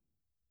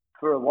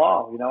for a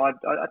while.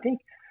 I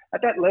think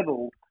at that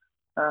level,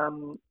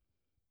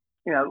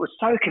 it was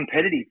so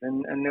competitive,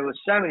 and there were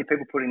so many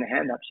people putting their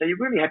hand up. So you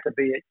really had to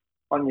be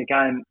on your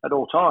game at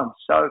all times.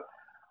 So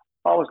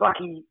I was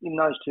lucky in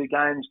those 2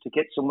 games to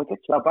get some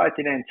wickets. They were both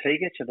in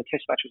Antigua, so the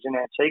Test match was in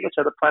Antigua.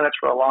 So the planets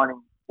were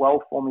aligning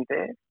well for me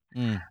there.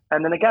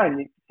 And then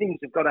again, things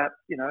have got to,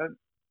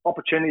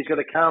 opportunities got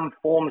to come,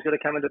 form's got to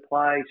come into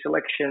play,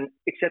 selection,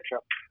 etc.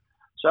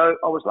 So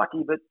I was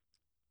lucky, but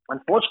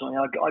unfortunately,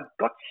 I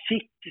got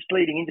sick just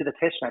leading into the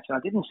Test match, and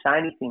I didn't say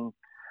anything.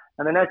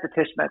 And then as the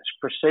Test match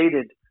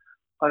proceeded,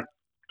 I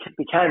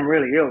became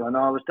really ill, and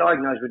I was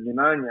diagnosed with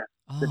pneumonia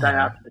the day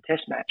after the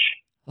Test match.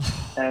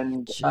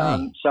 And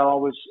so I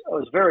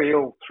was very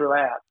ill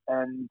throughout,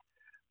 and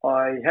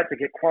I had to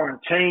get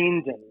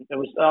quarantined, and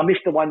I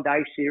missed the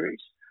 1-day series.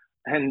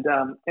 And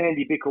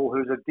Andy Bickle,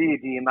 who's a dear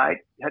mate,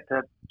 had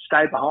to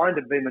stay behind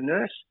and be my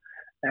nurse.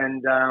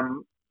 And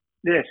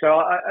so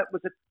it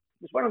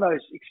was one of those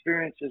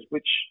experiences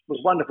which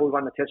was wonderful. We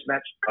won the Test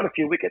match, got a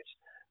few wickets,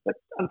 but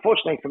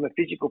unfortunately, from a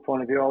physical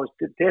point of view, I was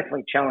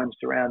definitely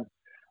challenged around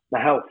my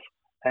health,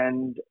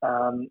 and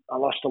I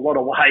lost a lot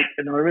of weight.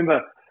 And I remember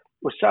it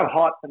was so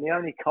hot, and the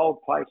only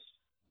cold place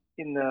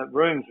in the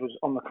rooms was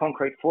on the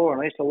concrete floor,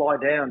 and I used to lie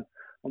down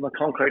on the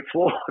concrete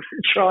floor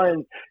to try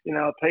and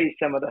appease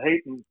some of the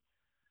heat. And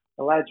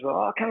the lads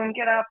were, come on,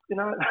 get up,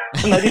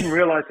 and they didn't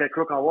realise how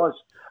crook I was.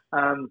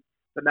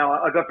 But no,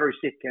 I got very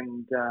sick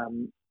and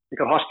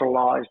got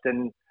hospitalised,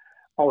 and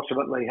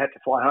ultimately had to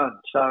fly home.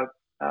 So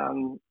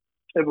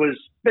it was,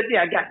 but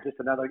yeah, again, just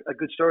a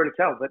good story to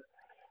tell. But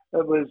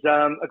it was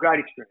a great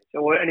experience,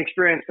 or an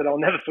experience that I'll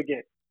never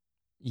forget.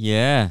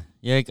 Yeah.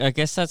 Yeah, I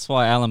guess that's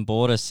why Alan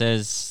Border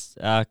says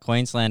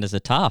Queenslanders are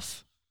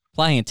tough.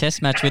 Playing a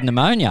test match with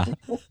pneumonia.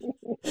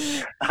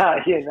 Yeah,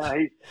 no,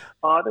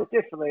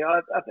 they're definitely.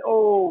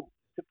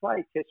 To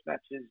play test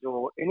matches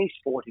or any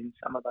sport in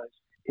some of those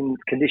in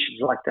conditions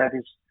like that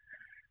is,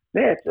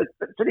 yeah, it's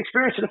an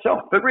experience in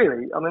itself. But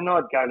really, I mean,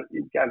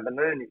 you'd go to the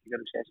moon if you got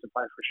a chance to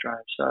play for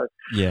Australia. So,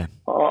 Yeah.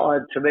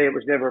 to me, it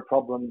was never a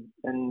problem.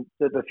 And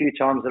the few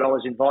times that I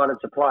was invited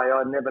to play,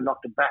 I never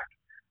knocked it back.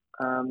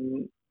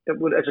 It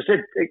would, as I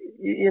said,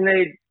 you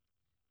need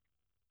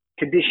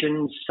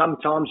conditions.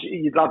 Sometimes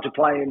you'd love to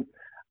play in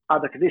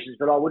other conditions,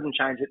 but I wouldn't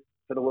change it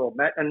for the world,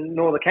 Matt, and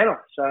nor can I.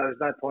 So there's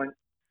no point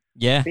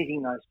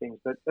thinking those things.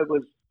 But it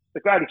was a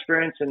great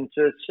experience, and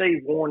to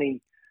see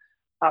Warnie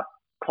up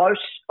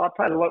close, I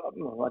played a lot.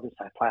 Well, I didn't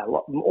say play a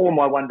lot. All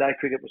my one-day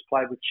cricket was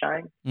played with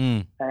Shane,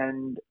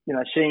 and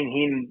seeing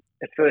him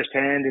at first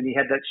hand, and he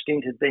had that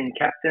stint as being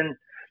captain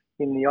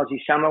in the Aussie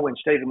summer when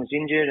Stephen was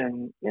injured,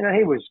 and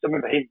he was. I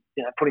remember he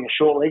putting a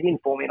short leg in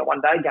for me in a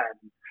one-day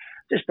game.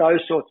 Just those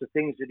sorts of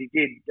things that he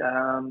did.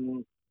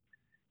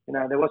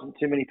 There wasn't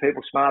too many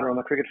people smarter on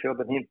the cricket field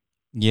than him.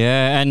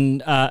 Yeah,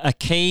 and a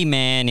key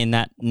man in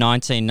that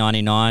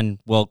 1999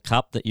 World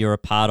Cup that you're a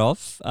part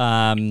of.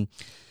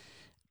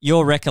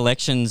 Your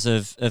recollections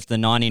of the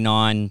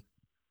 99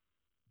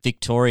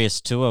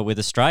 victorious tour with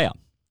Australia?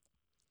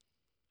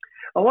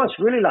 I was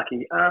really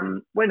lucky.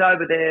 Went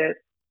over there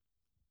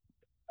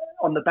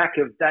on the back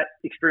of that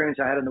experience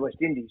I had in the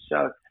West Indies.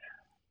 So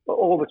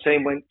all the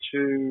team went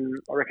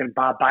to, I reckon,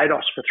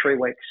 Barbados for 3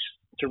 weeks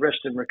to rest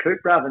and recoup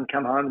rather than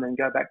come home and then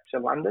go back to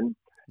London.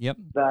 Yep.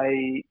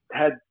 They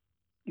had,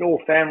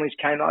 all families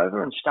came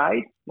over and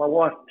stayed. My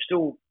wife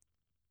still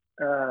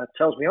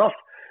tells me off.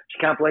 She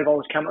can't believe I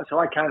was coming. So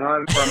I came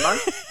home for a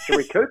month to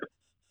recoup,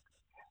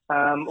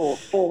 or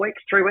 4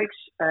 weeks, 3 weeks,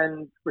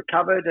 and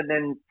recovered and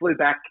then flew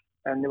back.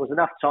 And there was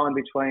enough time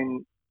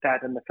between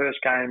that and the first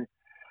game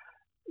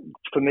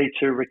for me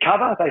to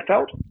recover, they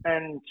felt,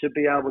 and to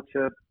be able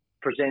to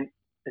present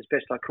as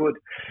best I could.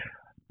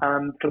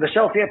 For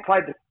myself,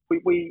 played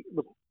we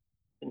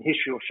in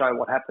history will show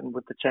what happened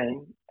with the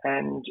team,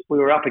 and we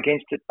were up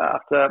against it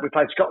after we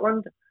played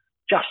Scotland,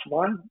 just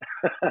won,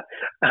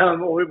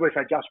 or we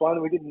say just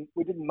won. We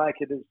didn't make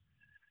it as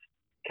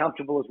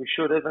comfortable as we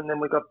should have, and then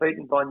we got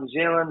beaten by New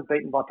Zealand,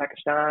 beaten by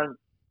Pakistan.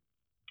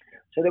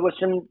 So there were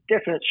some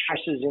definite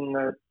stresses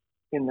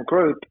in the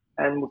group,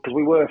 and because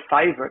we were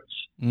favourites,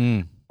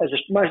 as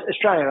most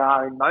Australia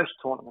are in most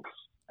tournaments,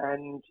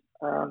 and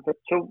but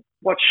to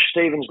watch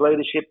Stephen's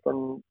leadership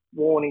and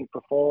Warnie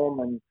perform,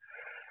 and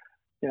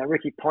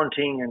Ricky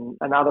Ponting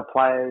and other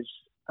players,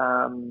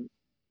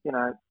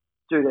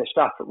 do their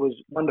stuff, it was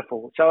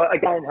wonderful. So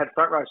again, had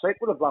front row seat.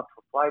 Would have loved to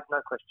have played,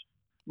 no question.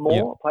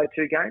 More, played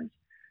 2 games,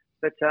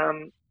 but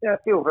I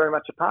feel very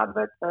much a part of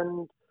it.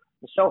 And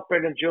myself,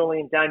 Brendan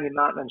Julian, Damien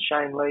Martin, and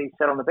Shane Lee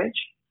sat on the bench,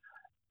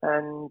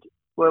 and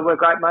we're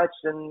great mates,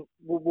 and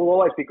we'll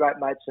always be great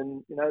mates.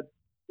 And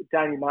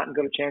Damien Martin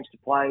got a chance to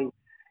play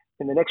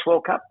in the next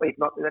World Cup, if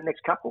not the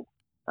next couple.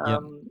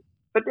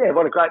 But yeah,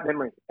 what a great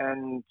memory,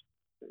 and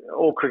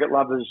all cricket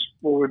lovers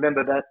will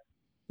remember that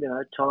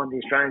time the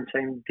Australian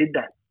team did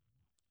that.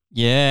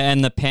 Yeah,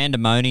 and the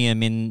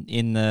pandemonium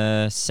in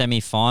the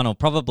semi-final,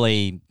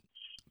 probably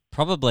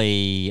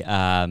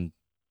the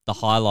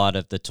highlight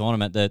of the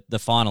tournament. The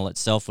final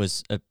itself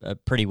was a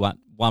pretty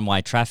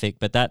one-way traffic,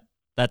 but that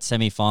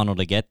semi-final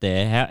to get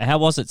there, how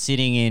was it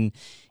sitting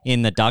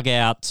in the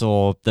dugouts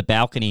or the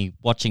balcony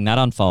watching that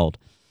unfold?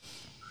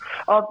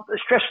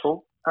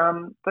 Stressful,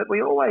 but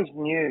we always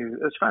knew.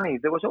 It was funny.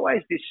 There was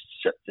always this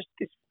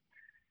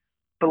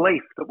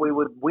belief that we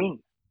would win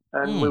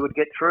and we would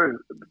get through,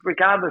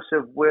 regardless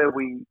of where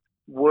we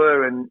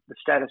were and the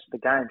status of the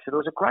game. So there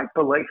was a great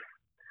belief,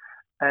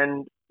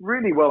 and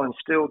really well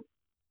instilled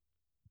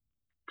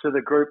to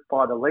the group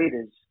by the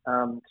leaders,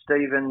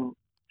 Stephen,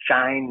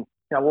 Shane,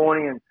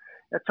 Warnie, and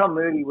Tom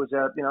Moody was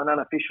an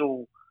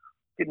unofficial,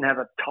 didn't have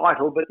a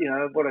title, but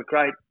what a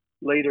great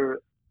leader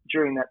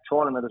during that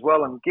tournament as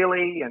well, and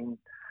Gilly and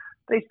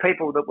these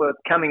people that were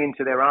coming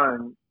into their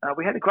own.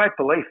 We had a great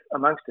belief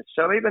amongst us.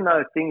 So even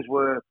though things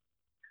were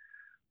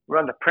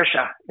under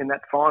pressure in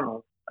that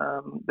final,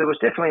 there was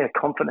definitely a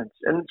confidence.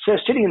 And so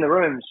sitting in the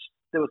rooms,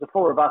 there was the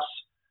 4 of us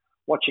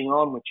watching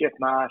on with Jeff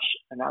Marsh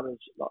and others.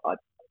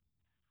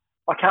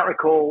 I can't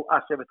recall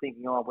us ever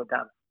thinking, we're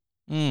done.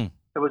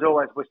 It was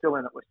always, we're still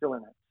in it.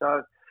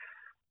 So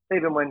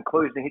even when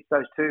Klusner hits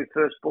those 2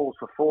 first balls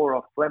for 4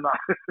 off Flemmer,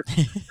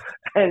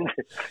 and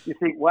you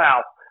think,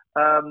 wow,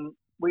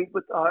 we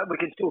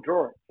can still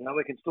draw it.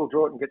 We can still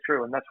draw it and get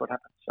through, and that's what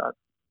happened. So,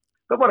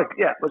 but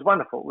it was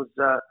wonderful.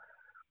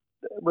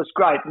 It was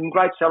great, and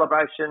great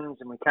celebrations,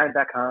 and we came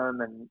back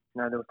home, and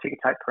there were ticker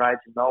tape parades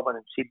in Melbourne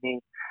and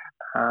Sydney.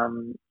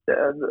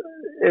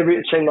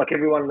 It seemed like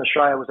everyone in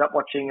Australia was up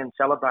watching and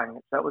celebrating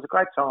it. So it was a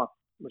great time.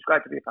 It was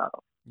great to be a part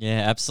of.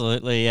 Yeah,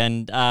 absolutely.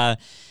 And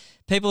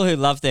people who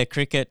love their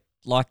cricket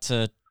like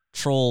to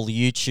trawl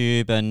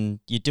YouTube, and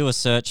you do a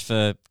search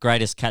for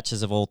greatest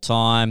catches of all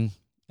time.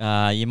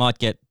 You might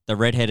get the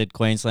red-headed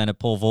Queenslander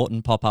Paul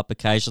Vaughton pop up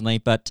occasionally,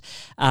 but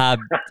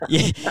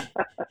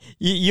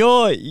you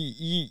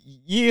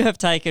have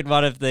taken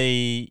one of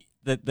the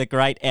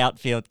great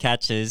outfield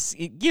catches.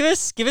 Give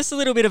us a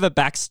little bit of a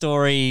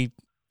backstory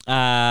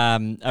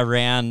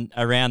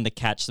around the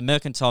catch, the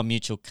Mercantile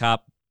Mutual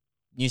Cup,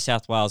 New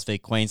South Wales v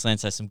Queensland,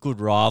 so some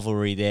good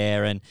rivalry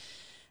there. And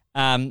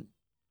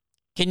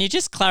can you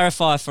just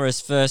clarify for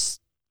us first,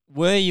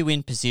 were you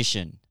in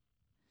position?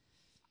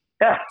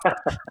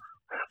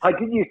 I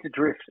did use to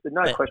drift, but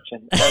no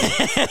question.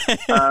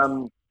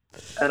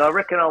 And I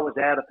reckon I was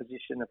out of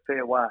position a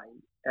fair way.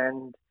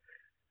 And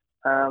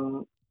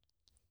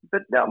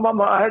but no,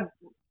 I had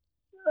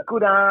a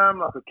good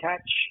arm, I could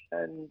catch,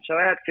 and so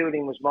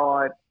outfielding was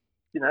my,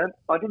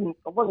 I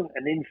wasn't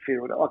an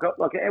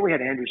infielder. We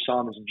had Andrew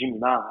Simons and Jimmy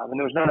Marr, and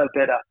there was no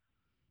better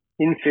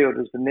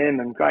infielders than them,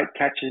 and great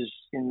catches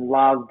in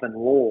Love and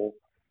Law.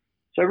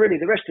 So really,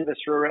 the rest of us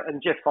were,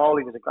 and Jeff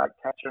Foley was a great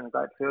catcher and a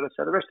great fielder.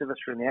 So the rest of us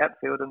were in the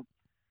outfield, and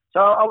so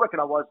I reckon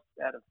I was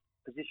out of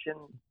position.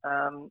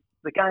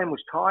 The game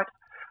was tight.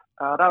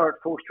 They were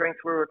at full strength.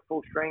 We were at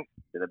full strength.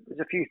 There was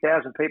a few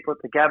thousand people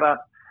at the Gabba.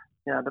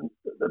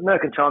 The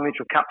Mercantile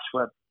Mutual Cups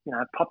were,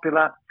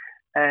 popular,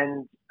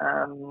 and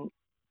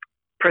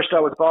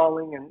Presto was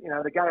bowling, and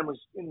the game was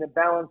in the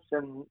balance.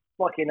 And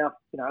lucky enough,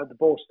 the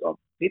ball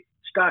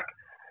stuck.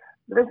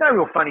 But there's no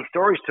real funny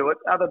stories to it,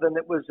 other than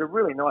it was a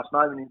really nice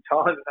moment in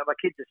time. My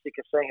kids are sick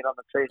of seeing it on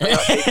the TV. I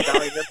keep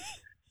showing them.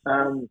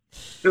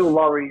 Bill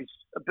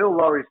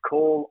Laurie's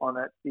call on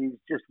it is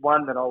just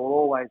one that I will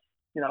always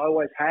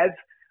have,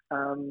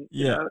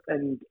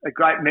 and a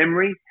great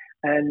memory.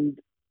 And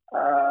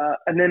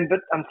then, but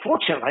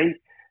unfortunately,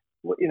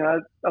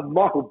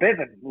 Michael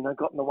Bevan,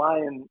 got in the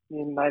way and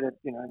made it,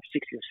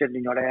 60 or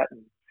 70 not out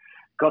and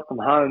got them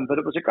home. But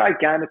it was a great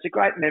game. It's a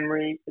great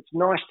memory. It's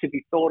nice to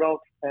be thought of,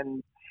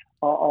 and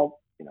I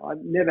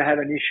never have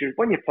an issue.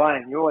 When you're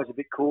playing, you're always a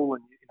bit cool,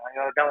 and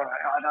I don't want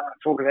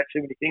to talk about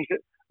too many things. But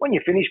when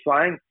you finish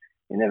playing,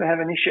 you never have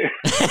an issue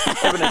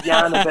having a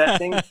yarn about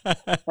things,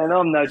 and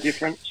I'm no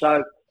different. So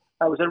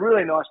it was a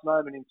really nice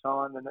moment in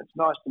time, and it's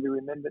nice to be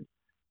remembered.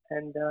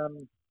 And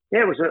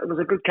it was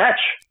a good catch.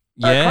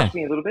 It cost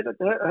me a little bit. It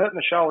hurt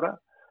my shoulder,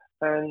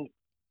 and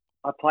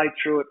I played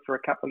through it for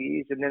a couple of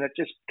years, and then it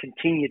just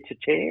continued to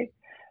tear.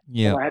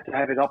 Yeah, I had to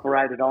have it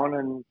operated on,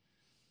 and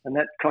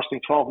that cost me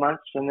 12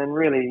 months. And then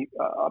really,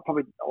 I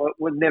probably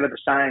was never the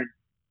same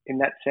in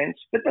that sense.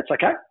 But that's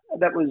okay.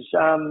 That was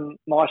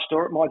my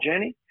story, my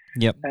journey.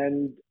 Yep.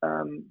 And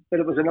but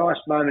it was a nice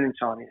moment in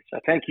time. So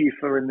thank you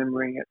for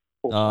remembering it.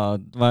 Oh,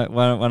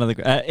 one of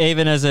the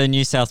even as a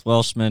New South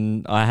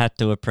Welshman, I had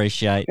to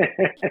appreciate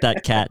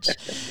that catch.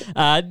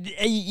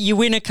 You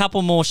win a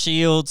couple more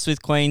shields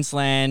with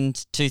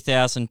Queensland,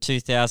 2000,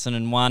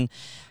 2001.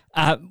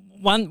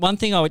 One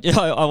thing I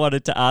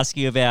wanted to ask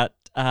you about.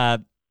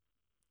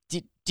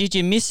 Did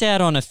you miss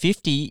out on a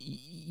 50?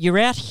 You're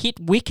out hit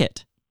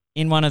wicket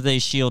in one of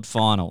these Shield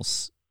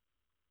finals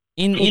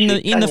in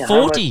the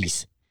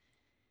 40s.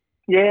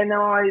 Yeah,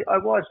 no, I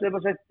was. There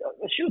was a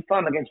Shield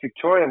final against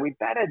Victoria. We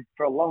batted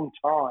for a long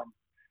time,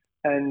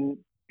 and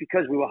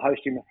because we were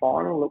hosting the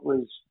final,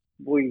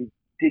 we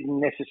didn't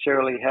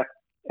necessarily have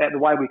the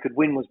way we could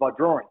win was by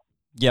drawing.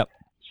 Yep.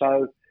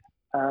 So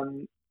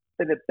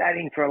they were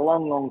batting for a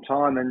long, long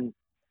time, and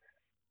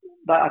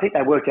I think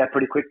they worked out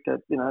pretty quick to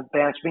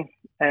bounce me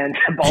and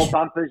bowl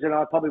bumpers, and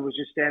I probably was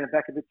just standing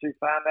back a bit too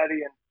far,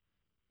 Matty, and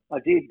I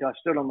did. I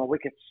stood on my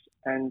wickets,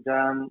 and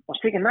I was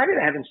thinking maybe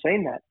they haven't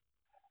seen that.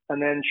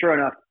 And then, sure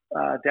enough,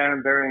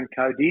 Darren Berry and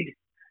co did,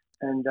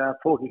 and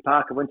Forky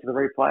Parker went to the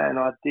replay, and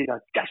I did. I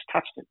just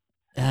touched it,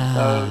 so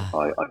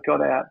I got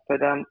out.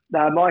 But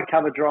no, my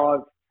cover drive,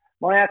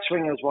 my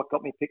outswinger is what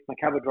got me picked. My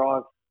cover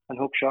drive and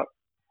hook shot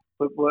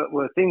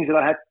were things that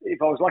I had.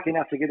 If I was lucky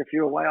enough to get a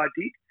few away, I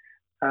did.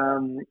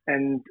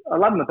 And I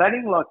love my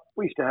batting. Like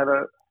we used to have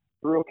a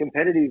real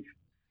competitive.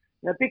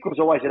 Bick was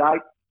always at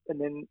 8, and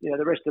then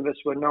the rest of us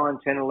were 9,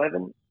 10,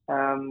 11,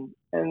 and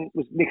it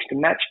was mixed and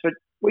matched. But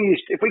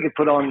if we could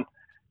put on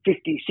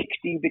 50,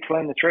 60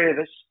 between the three of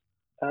us,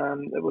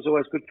 it was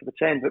always good for the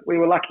team. But we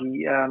were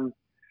lucky.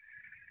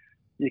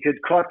 You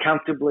could quite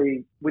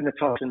comfortably win the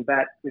toss and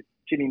bat with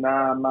Jimmy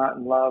Marr,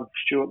 Martin Love,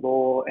 Stuart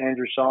Law,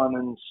 Andrew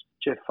Simons,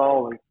 Jeff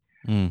Foley.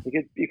 You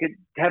could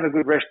have a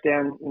good rest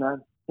down,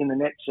 in the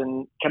nets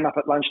and come up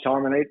at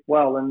lunchtime and eat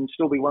well and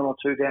still be 1 or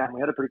 2 down. We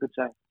had a pretty good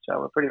team, so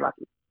we're pretty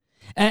lucky.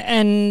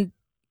 And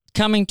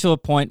coming to a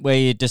point where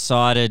you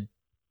decided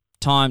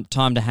time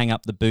to hang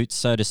up the boots,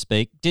 so to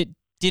speak, did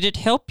it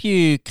help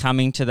you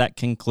coming to that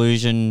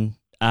conclusion,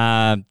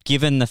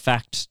 given the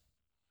fact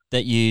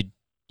that you'd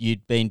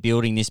been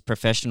building this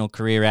professional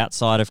career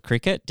outside of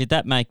cricket? Did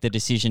that make the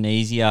decision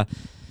easier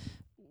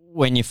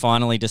when you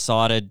finally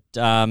decided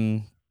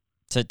to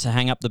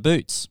hang up the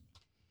boots?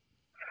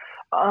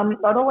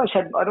 I'd always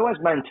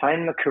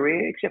maintained my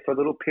career, except for a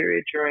little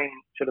period during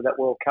sort of that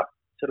World Cup,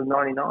 sort of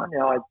 '99.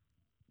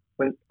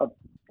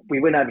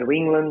 We went over to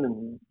England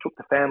and took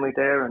the family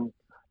there, and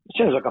as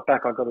soon as I got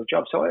back, I got a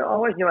job. So I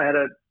always knew I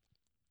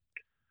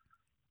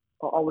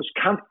I was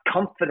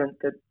confident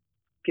that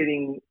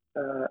getting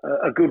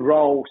a good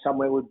role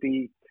somewhere would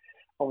be.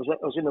 I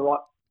was in the right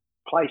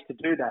place to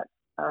do that.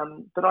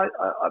 But I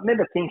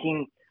remember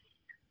thinking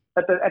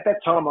at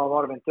that time I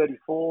might have been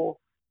 34,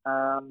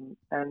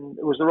 and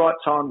it was the right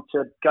time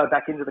to go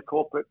back into the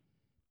corporate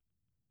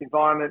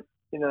environment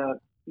in a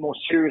more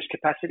serious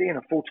capacity, in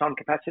a full-time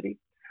capacity,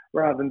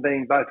 rather than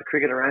being both a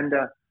cricketer and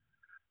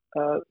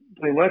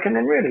doing work. And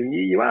then really,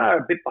 you are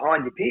a bit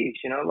behind your peers.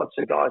 You know, lots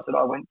of guys that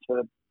I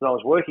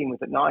was working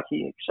with at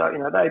Nike. So, you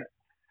know,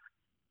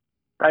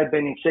 they've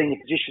been in senior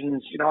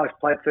positions. You know, I've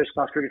played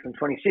first-class cricket from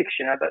 26.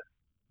 You know, but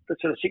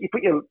sort of you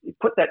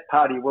put that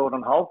part of your world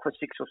on hold for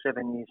 6 or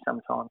 7 years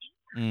sometimes.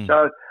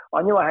 So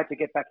I knew I had to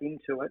get back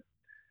into it.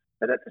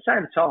 But at the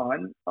same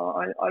time,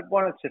 I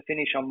wanted to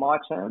finish on my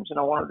terms, and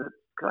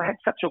I had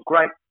such a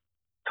great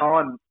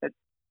time at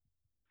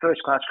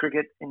first-class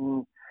cricket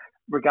in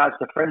regards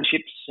to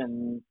friendships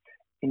and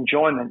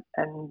enjoyment.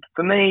 And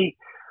for me,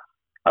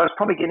 I was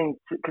probably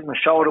because my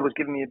shoulder was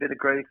giving me a bit of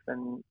grief,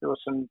 and there were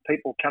some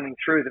people coming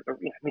through that were,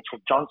 you know, Mitchell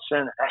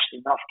Johnson and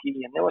Ashley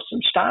Nofke, and there were some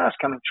stars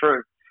coming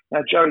through. You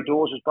know, Joey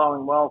Dawes was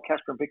bowling well,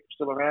 Casper and Vic were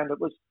still around. It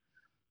was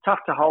tough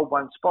to hold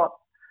one spot.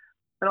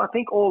 And I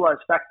think all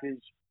those factors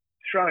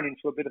thrown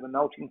into a bit of a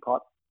melting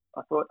pot,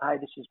 I thought, hey,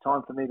 this is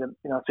time for me to,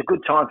 you know, it's a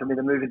good time for me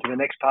to move into the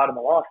next part of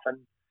my life. And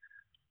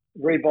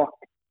Reebok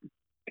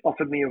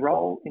offered me a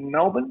role in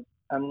Melbourne,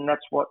 and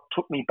that's what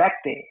took me back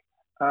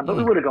there. But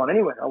we would have gone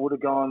anywhere. I would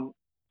have gone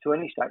to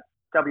any state,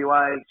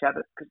 WA,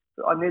 Sabbath, because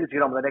I needed to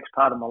get on with the next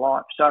part of my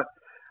life. So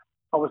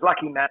I was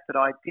lucky, Matt, that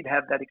I did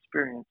have that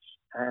experience,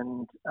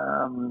 and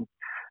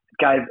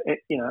gave,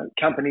 you know,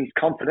 companies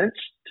confidence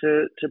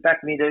to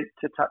back me to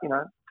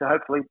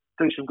hopefully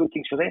do some good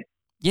things for them.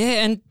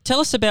 Yeah, and tell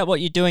us about what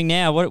you're doing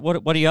now.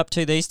 What are you up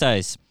to these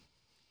days?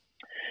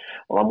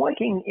 Well, I'm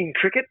working in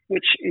cricket,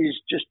 which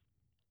is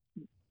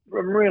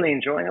I'm really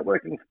enjoying it,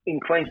 working in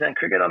Queensland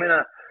cricket. I'm in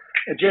a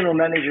general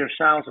manager of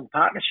sales and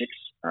partnerships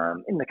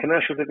in the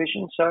commercial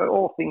division, so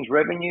all things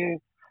revenue,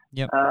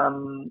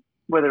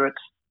 whether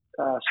it's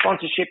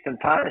sponsorship and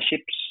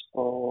partnerships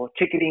or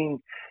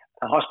ticketing,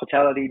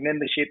 hospitality,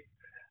 membership.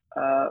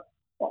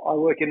 I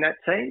work in that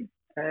team,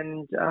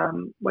 and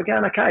we're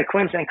going okay.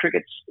 Queensland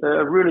cricket's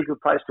a really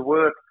good place to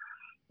work.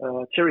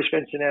 Terry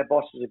Spencer, our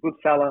boss, is a good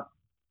fella.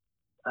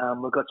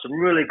 We've got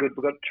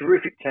a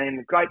terrific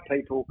team, great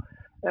people,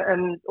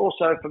 and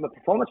also from a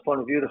performance point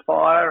of view, the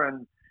Fire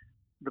and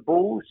the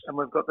Bulls, and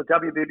we've got the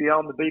WBBL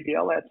and the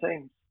BBL. Our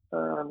teams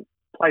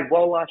played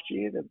well last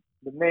year. The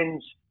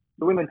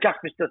women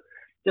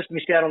just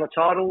missed out on the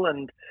title,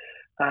 and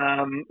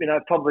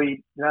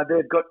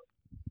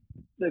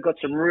they've got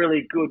some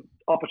really good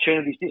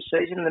opportunities this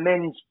season, and the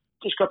men's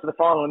just got to the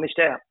final and missed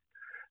out.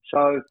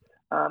 So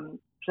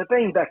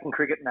being back in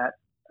cricket, Matt,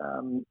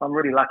 I'm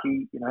really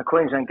lucky. You know,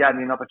 Queensland gave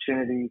me an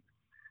opportunity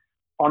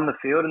on the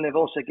field, and they've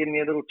also given me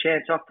a little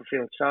chance off the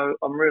field. So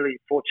I'm really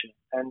fortunate,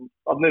 and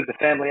I've moved the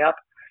family up.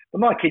 But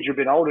my kids are a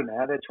bit older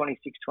now. They're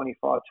 26,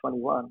 25,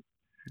 21.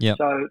 Yeah.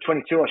 So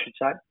 22, I should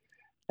say.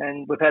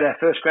 And we've had our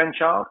first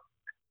grandchild.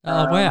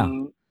 Oh,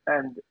 wow.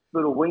 And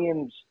little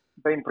William's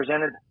been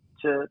presented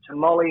to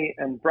Molly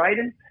and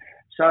Braden.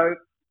 So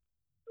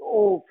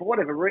for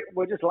whatever reason,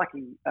 we're just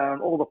lucky.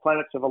 All the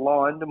planets have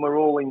aligned, and we're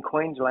all in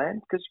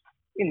Queensland, because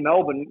in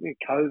Melbourne, we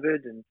had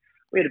COVID, and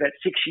we had about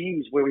 6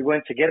 years where we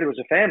weren't together as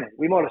a family.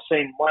 We might have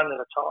seen one at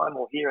a time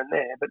or here and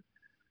there, but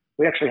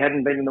we actually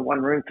hadn't been in the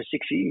one room for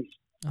 6 years.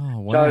 Oh,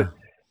 wow. So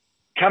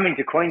coming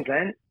to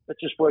Queensland, it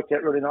just worked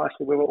out really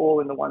nicely. We were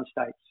all in the one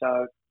state.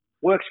 So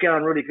work's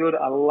going really good.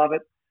 I love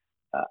it.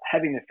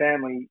 Having the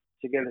family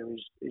together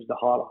is the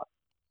highlight.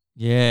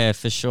 Yeah,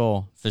 for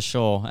sure.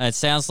 It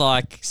sounds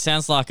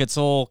like it's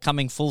all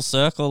coming full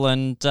circle,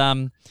 and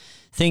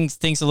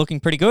things are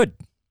looking pretty good.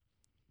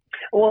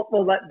 Well,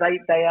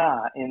 they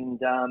are, and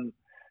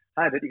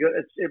hey, but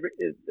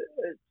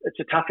it's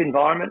a tough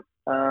environment.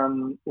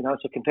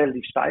 It's a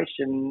competitive space,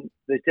 and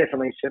there's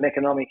definitely some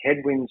economic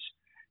headwinds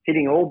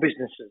hitting all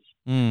businesses,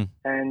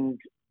 and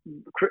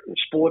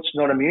sport's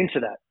not immune to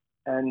that.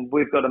 And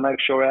we've got to make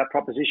sure our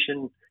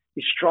proposition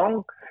is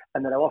strong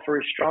and that our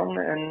offer is strong.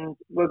 And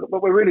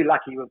we're really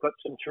lucky. We've got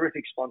some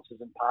terrific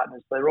sponsors and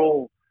partners. They're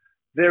all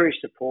very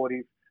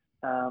supportive.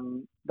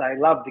 They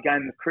love the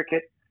game of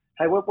cricket.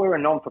 Hey, we're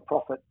a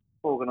non-for-profit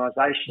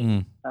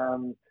organisation.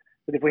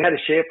 But if we had a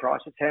share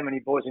price, it's how many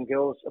boys and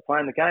girls are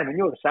playing the game. And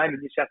you're the same in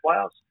New South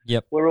Wales.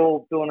 Yep. We're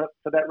all doing it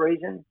for that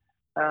reason.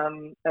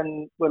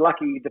 And we're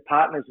lucky the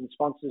partners and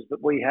sponsors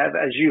that we have,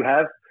 as you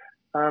have,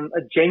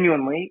 are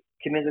genuinely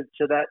committed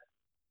to that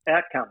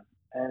outcome.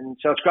 And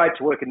so it's great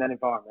to work in that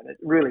environment. It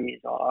really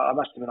is. I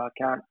must admit, I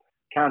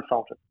can't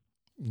fault it.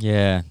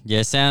 Yeah.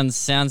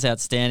 Sounds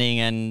outstanding.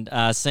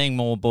 And seeing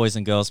more boys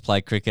and girls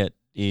play cricket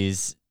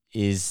is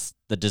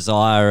the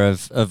desire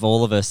of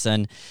all of us.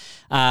 And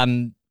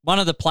one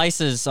of the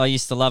places I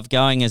used to love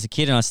going as a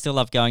kid, and I still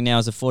love going now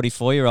as a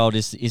 44-year-old,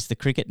 is the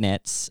cricket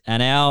nets.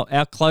 And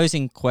our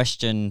closing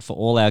question for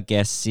all our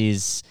guests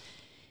is,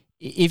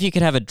 if you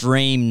could have a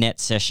dream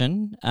net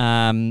session,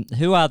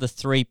 who are the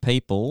three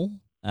people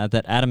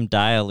that Adam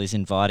Dale is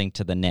inviting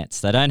to the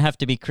nets. They don't have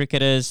to be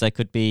cricketers. They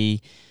could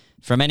be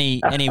from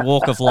any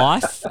walk of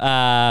life.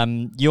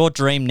 Your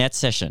dream net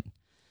session.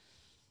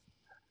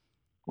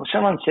 Well,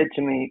 someone said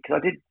to me,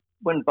 because I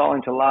went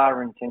bowling to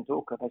Lara and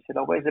Tendulkar, they said,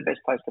 where's the best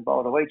place to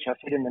bowl to each? I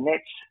said, in the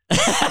nets,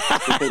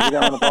 because you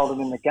don't want to bowl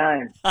them in the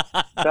game.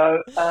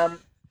 So,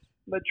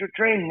 but your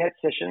dream net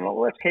session, well,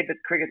 let's keep it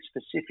cricket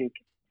specific.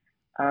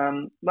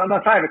 My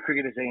favourite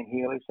cricketer is Ian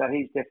Healy, so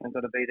he's definitely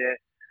got to be there.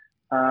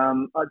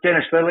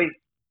 Dennis Lilly,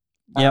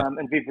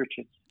 and Viv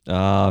Richards.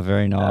 Oh,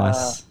 very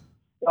nice.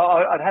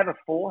 I'd have a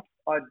fourth,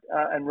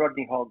 and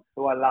Rodney Hogg,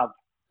 who I love.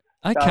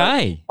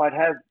 Okay. So I'd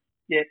have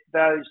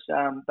those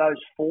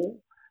four,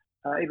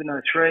 even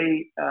though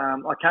three,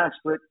 I can't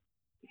split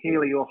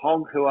Healy or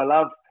Hogg, who I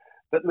love,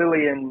 but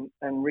Lilly and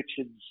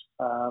Richards,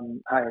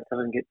 hey, it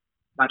doesn't get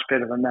much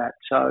better than that.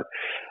 So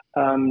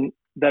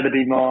that'd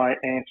be my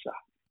answer.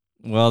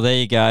 Well, there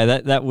you go.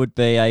 That would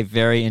be a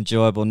very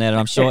enjoyable net.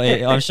 I'm sure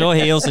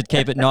Heels would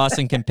keep it nice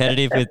and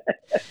competitive with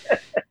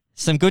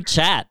some good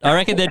chat. I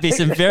reckon there'd be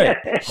some very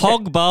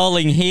Hogg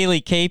bowling, Healy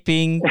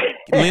keeping,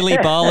 Lilly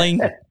bowling.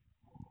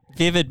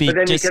 Viv would be. But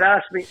then you could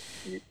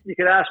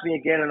ask me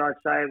again, and I'd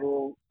say,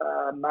 well,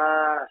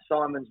 Ma,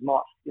 Simon's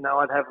Moth.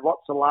 I'd have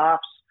lots of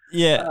laughs.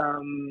 Yeah.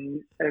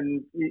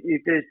 And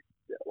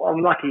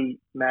I'm lucky,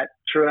 Matt.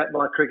 Throughout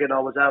my cricket, I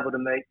was able to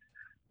meet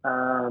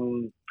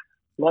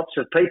lots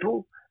of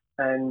people.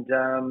 And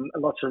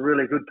lots of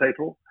really good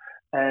people,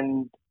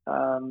 and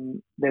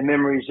their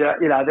memories,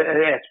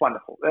 it's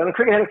wonderful. And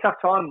cricket had a tough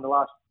time in the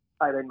last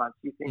 18 months.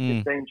 You think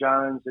of Dean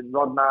Jones and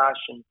Rod Marsh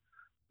and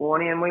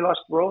Warney, and we lost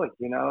Roy,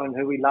 and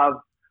who we love,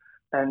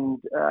 and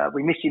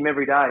we miss him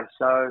every day.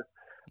 So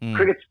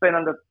cricket's been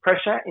under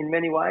pressure in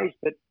many ways,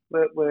 but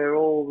we're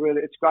all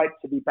really, it's great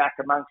to be back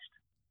amongst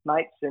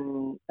mates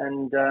and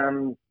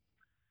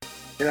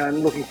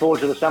looking forward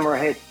to the summer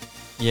ahead.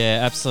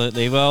 Yeah,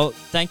 absolutely. Well,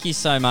 thank you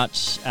so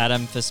much,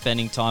 Adam, for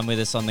spending time with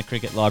us on the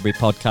Cricket Library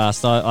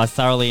podcast. I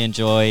thoroughly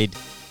enjoyed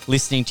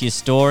listening to your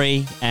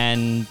story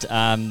and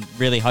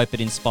really hope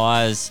it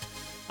inspires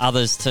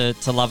others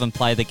to love and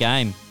play the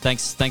game.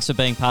 Thanks for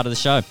being part of the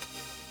show.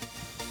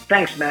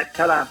 Thanks, Matt.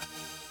 Ta-da.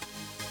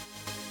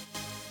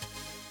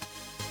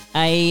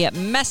 A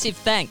massive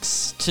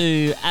thanks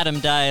to Adam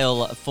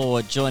Dale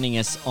for joining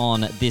us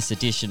on this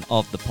edition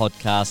of the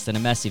podcast, and a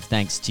massive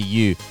thanks to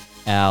you,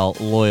 our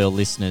loyal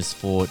listeners,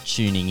 for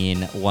tuning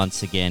in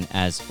once again,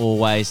 as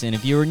always. And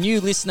if you're a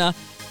new listener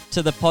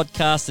to the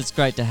podcast, it's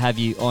great to have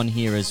you on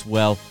here as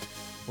well.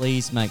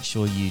 Please make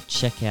sure you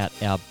check out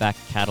our back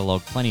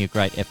catalogue. Plenty of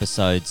great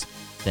episodes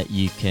that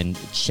you can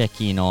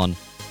check in on,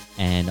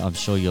 and I'm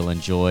sure you'll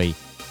enjoy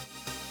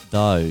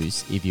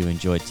those if you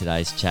enjoyed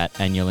today's chat,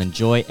 and you'll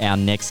enjoy our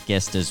next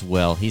guest as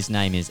well. His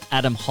name is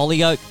Adam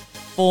Hollyoake,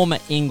 former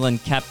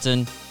England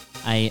captain,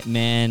 a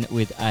man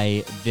with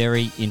a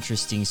very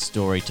interesting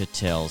story to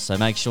tell. So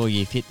make sure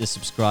you've hit the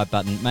subscribe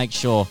button. Make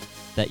sure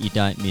that you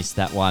don't miss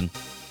that one.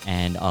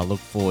 And I look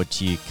forward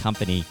to your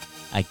company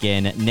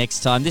again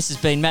next time. This has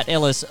been Matt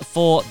Ellis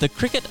for the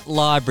Cricket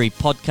Library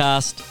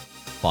podcast.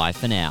 Bye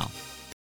for now.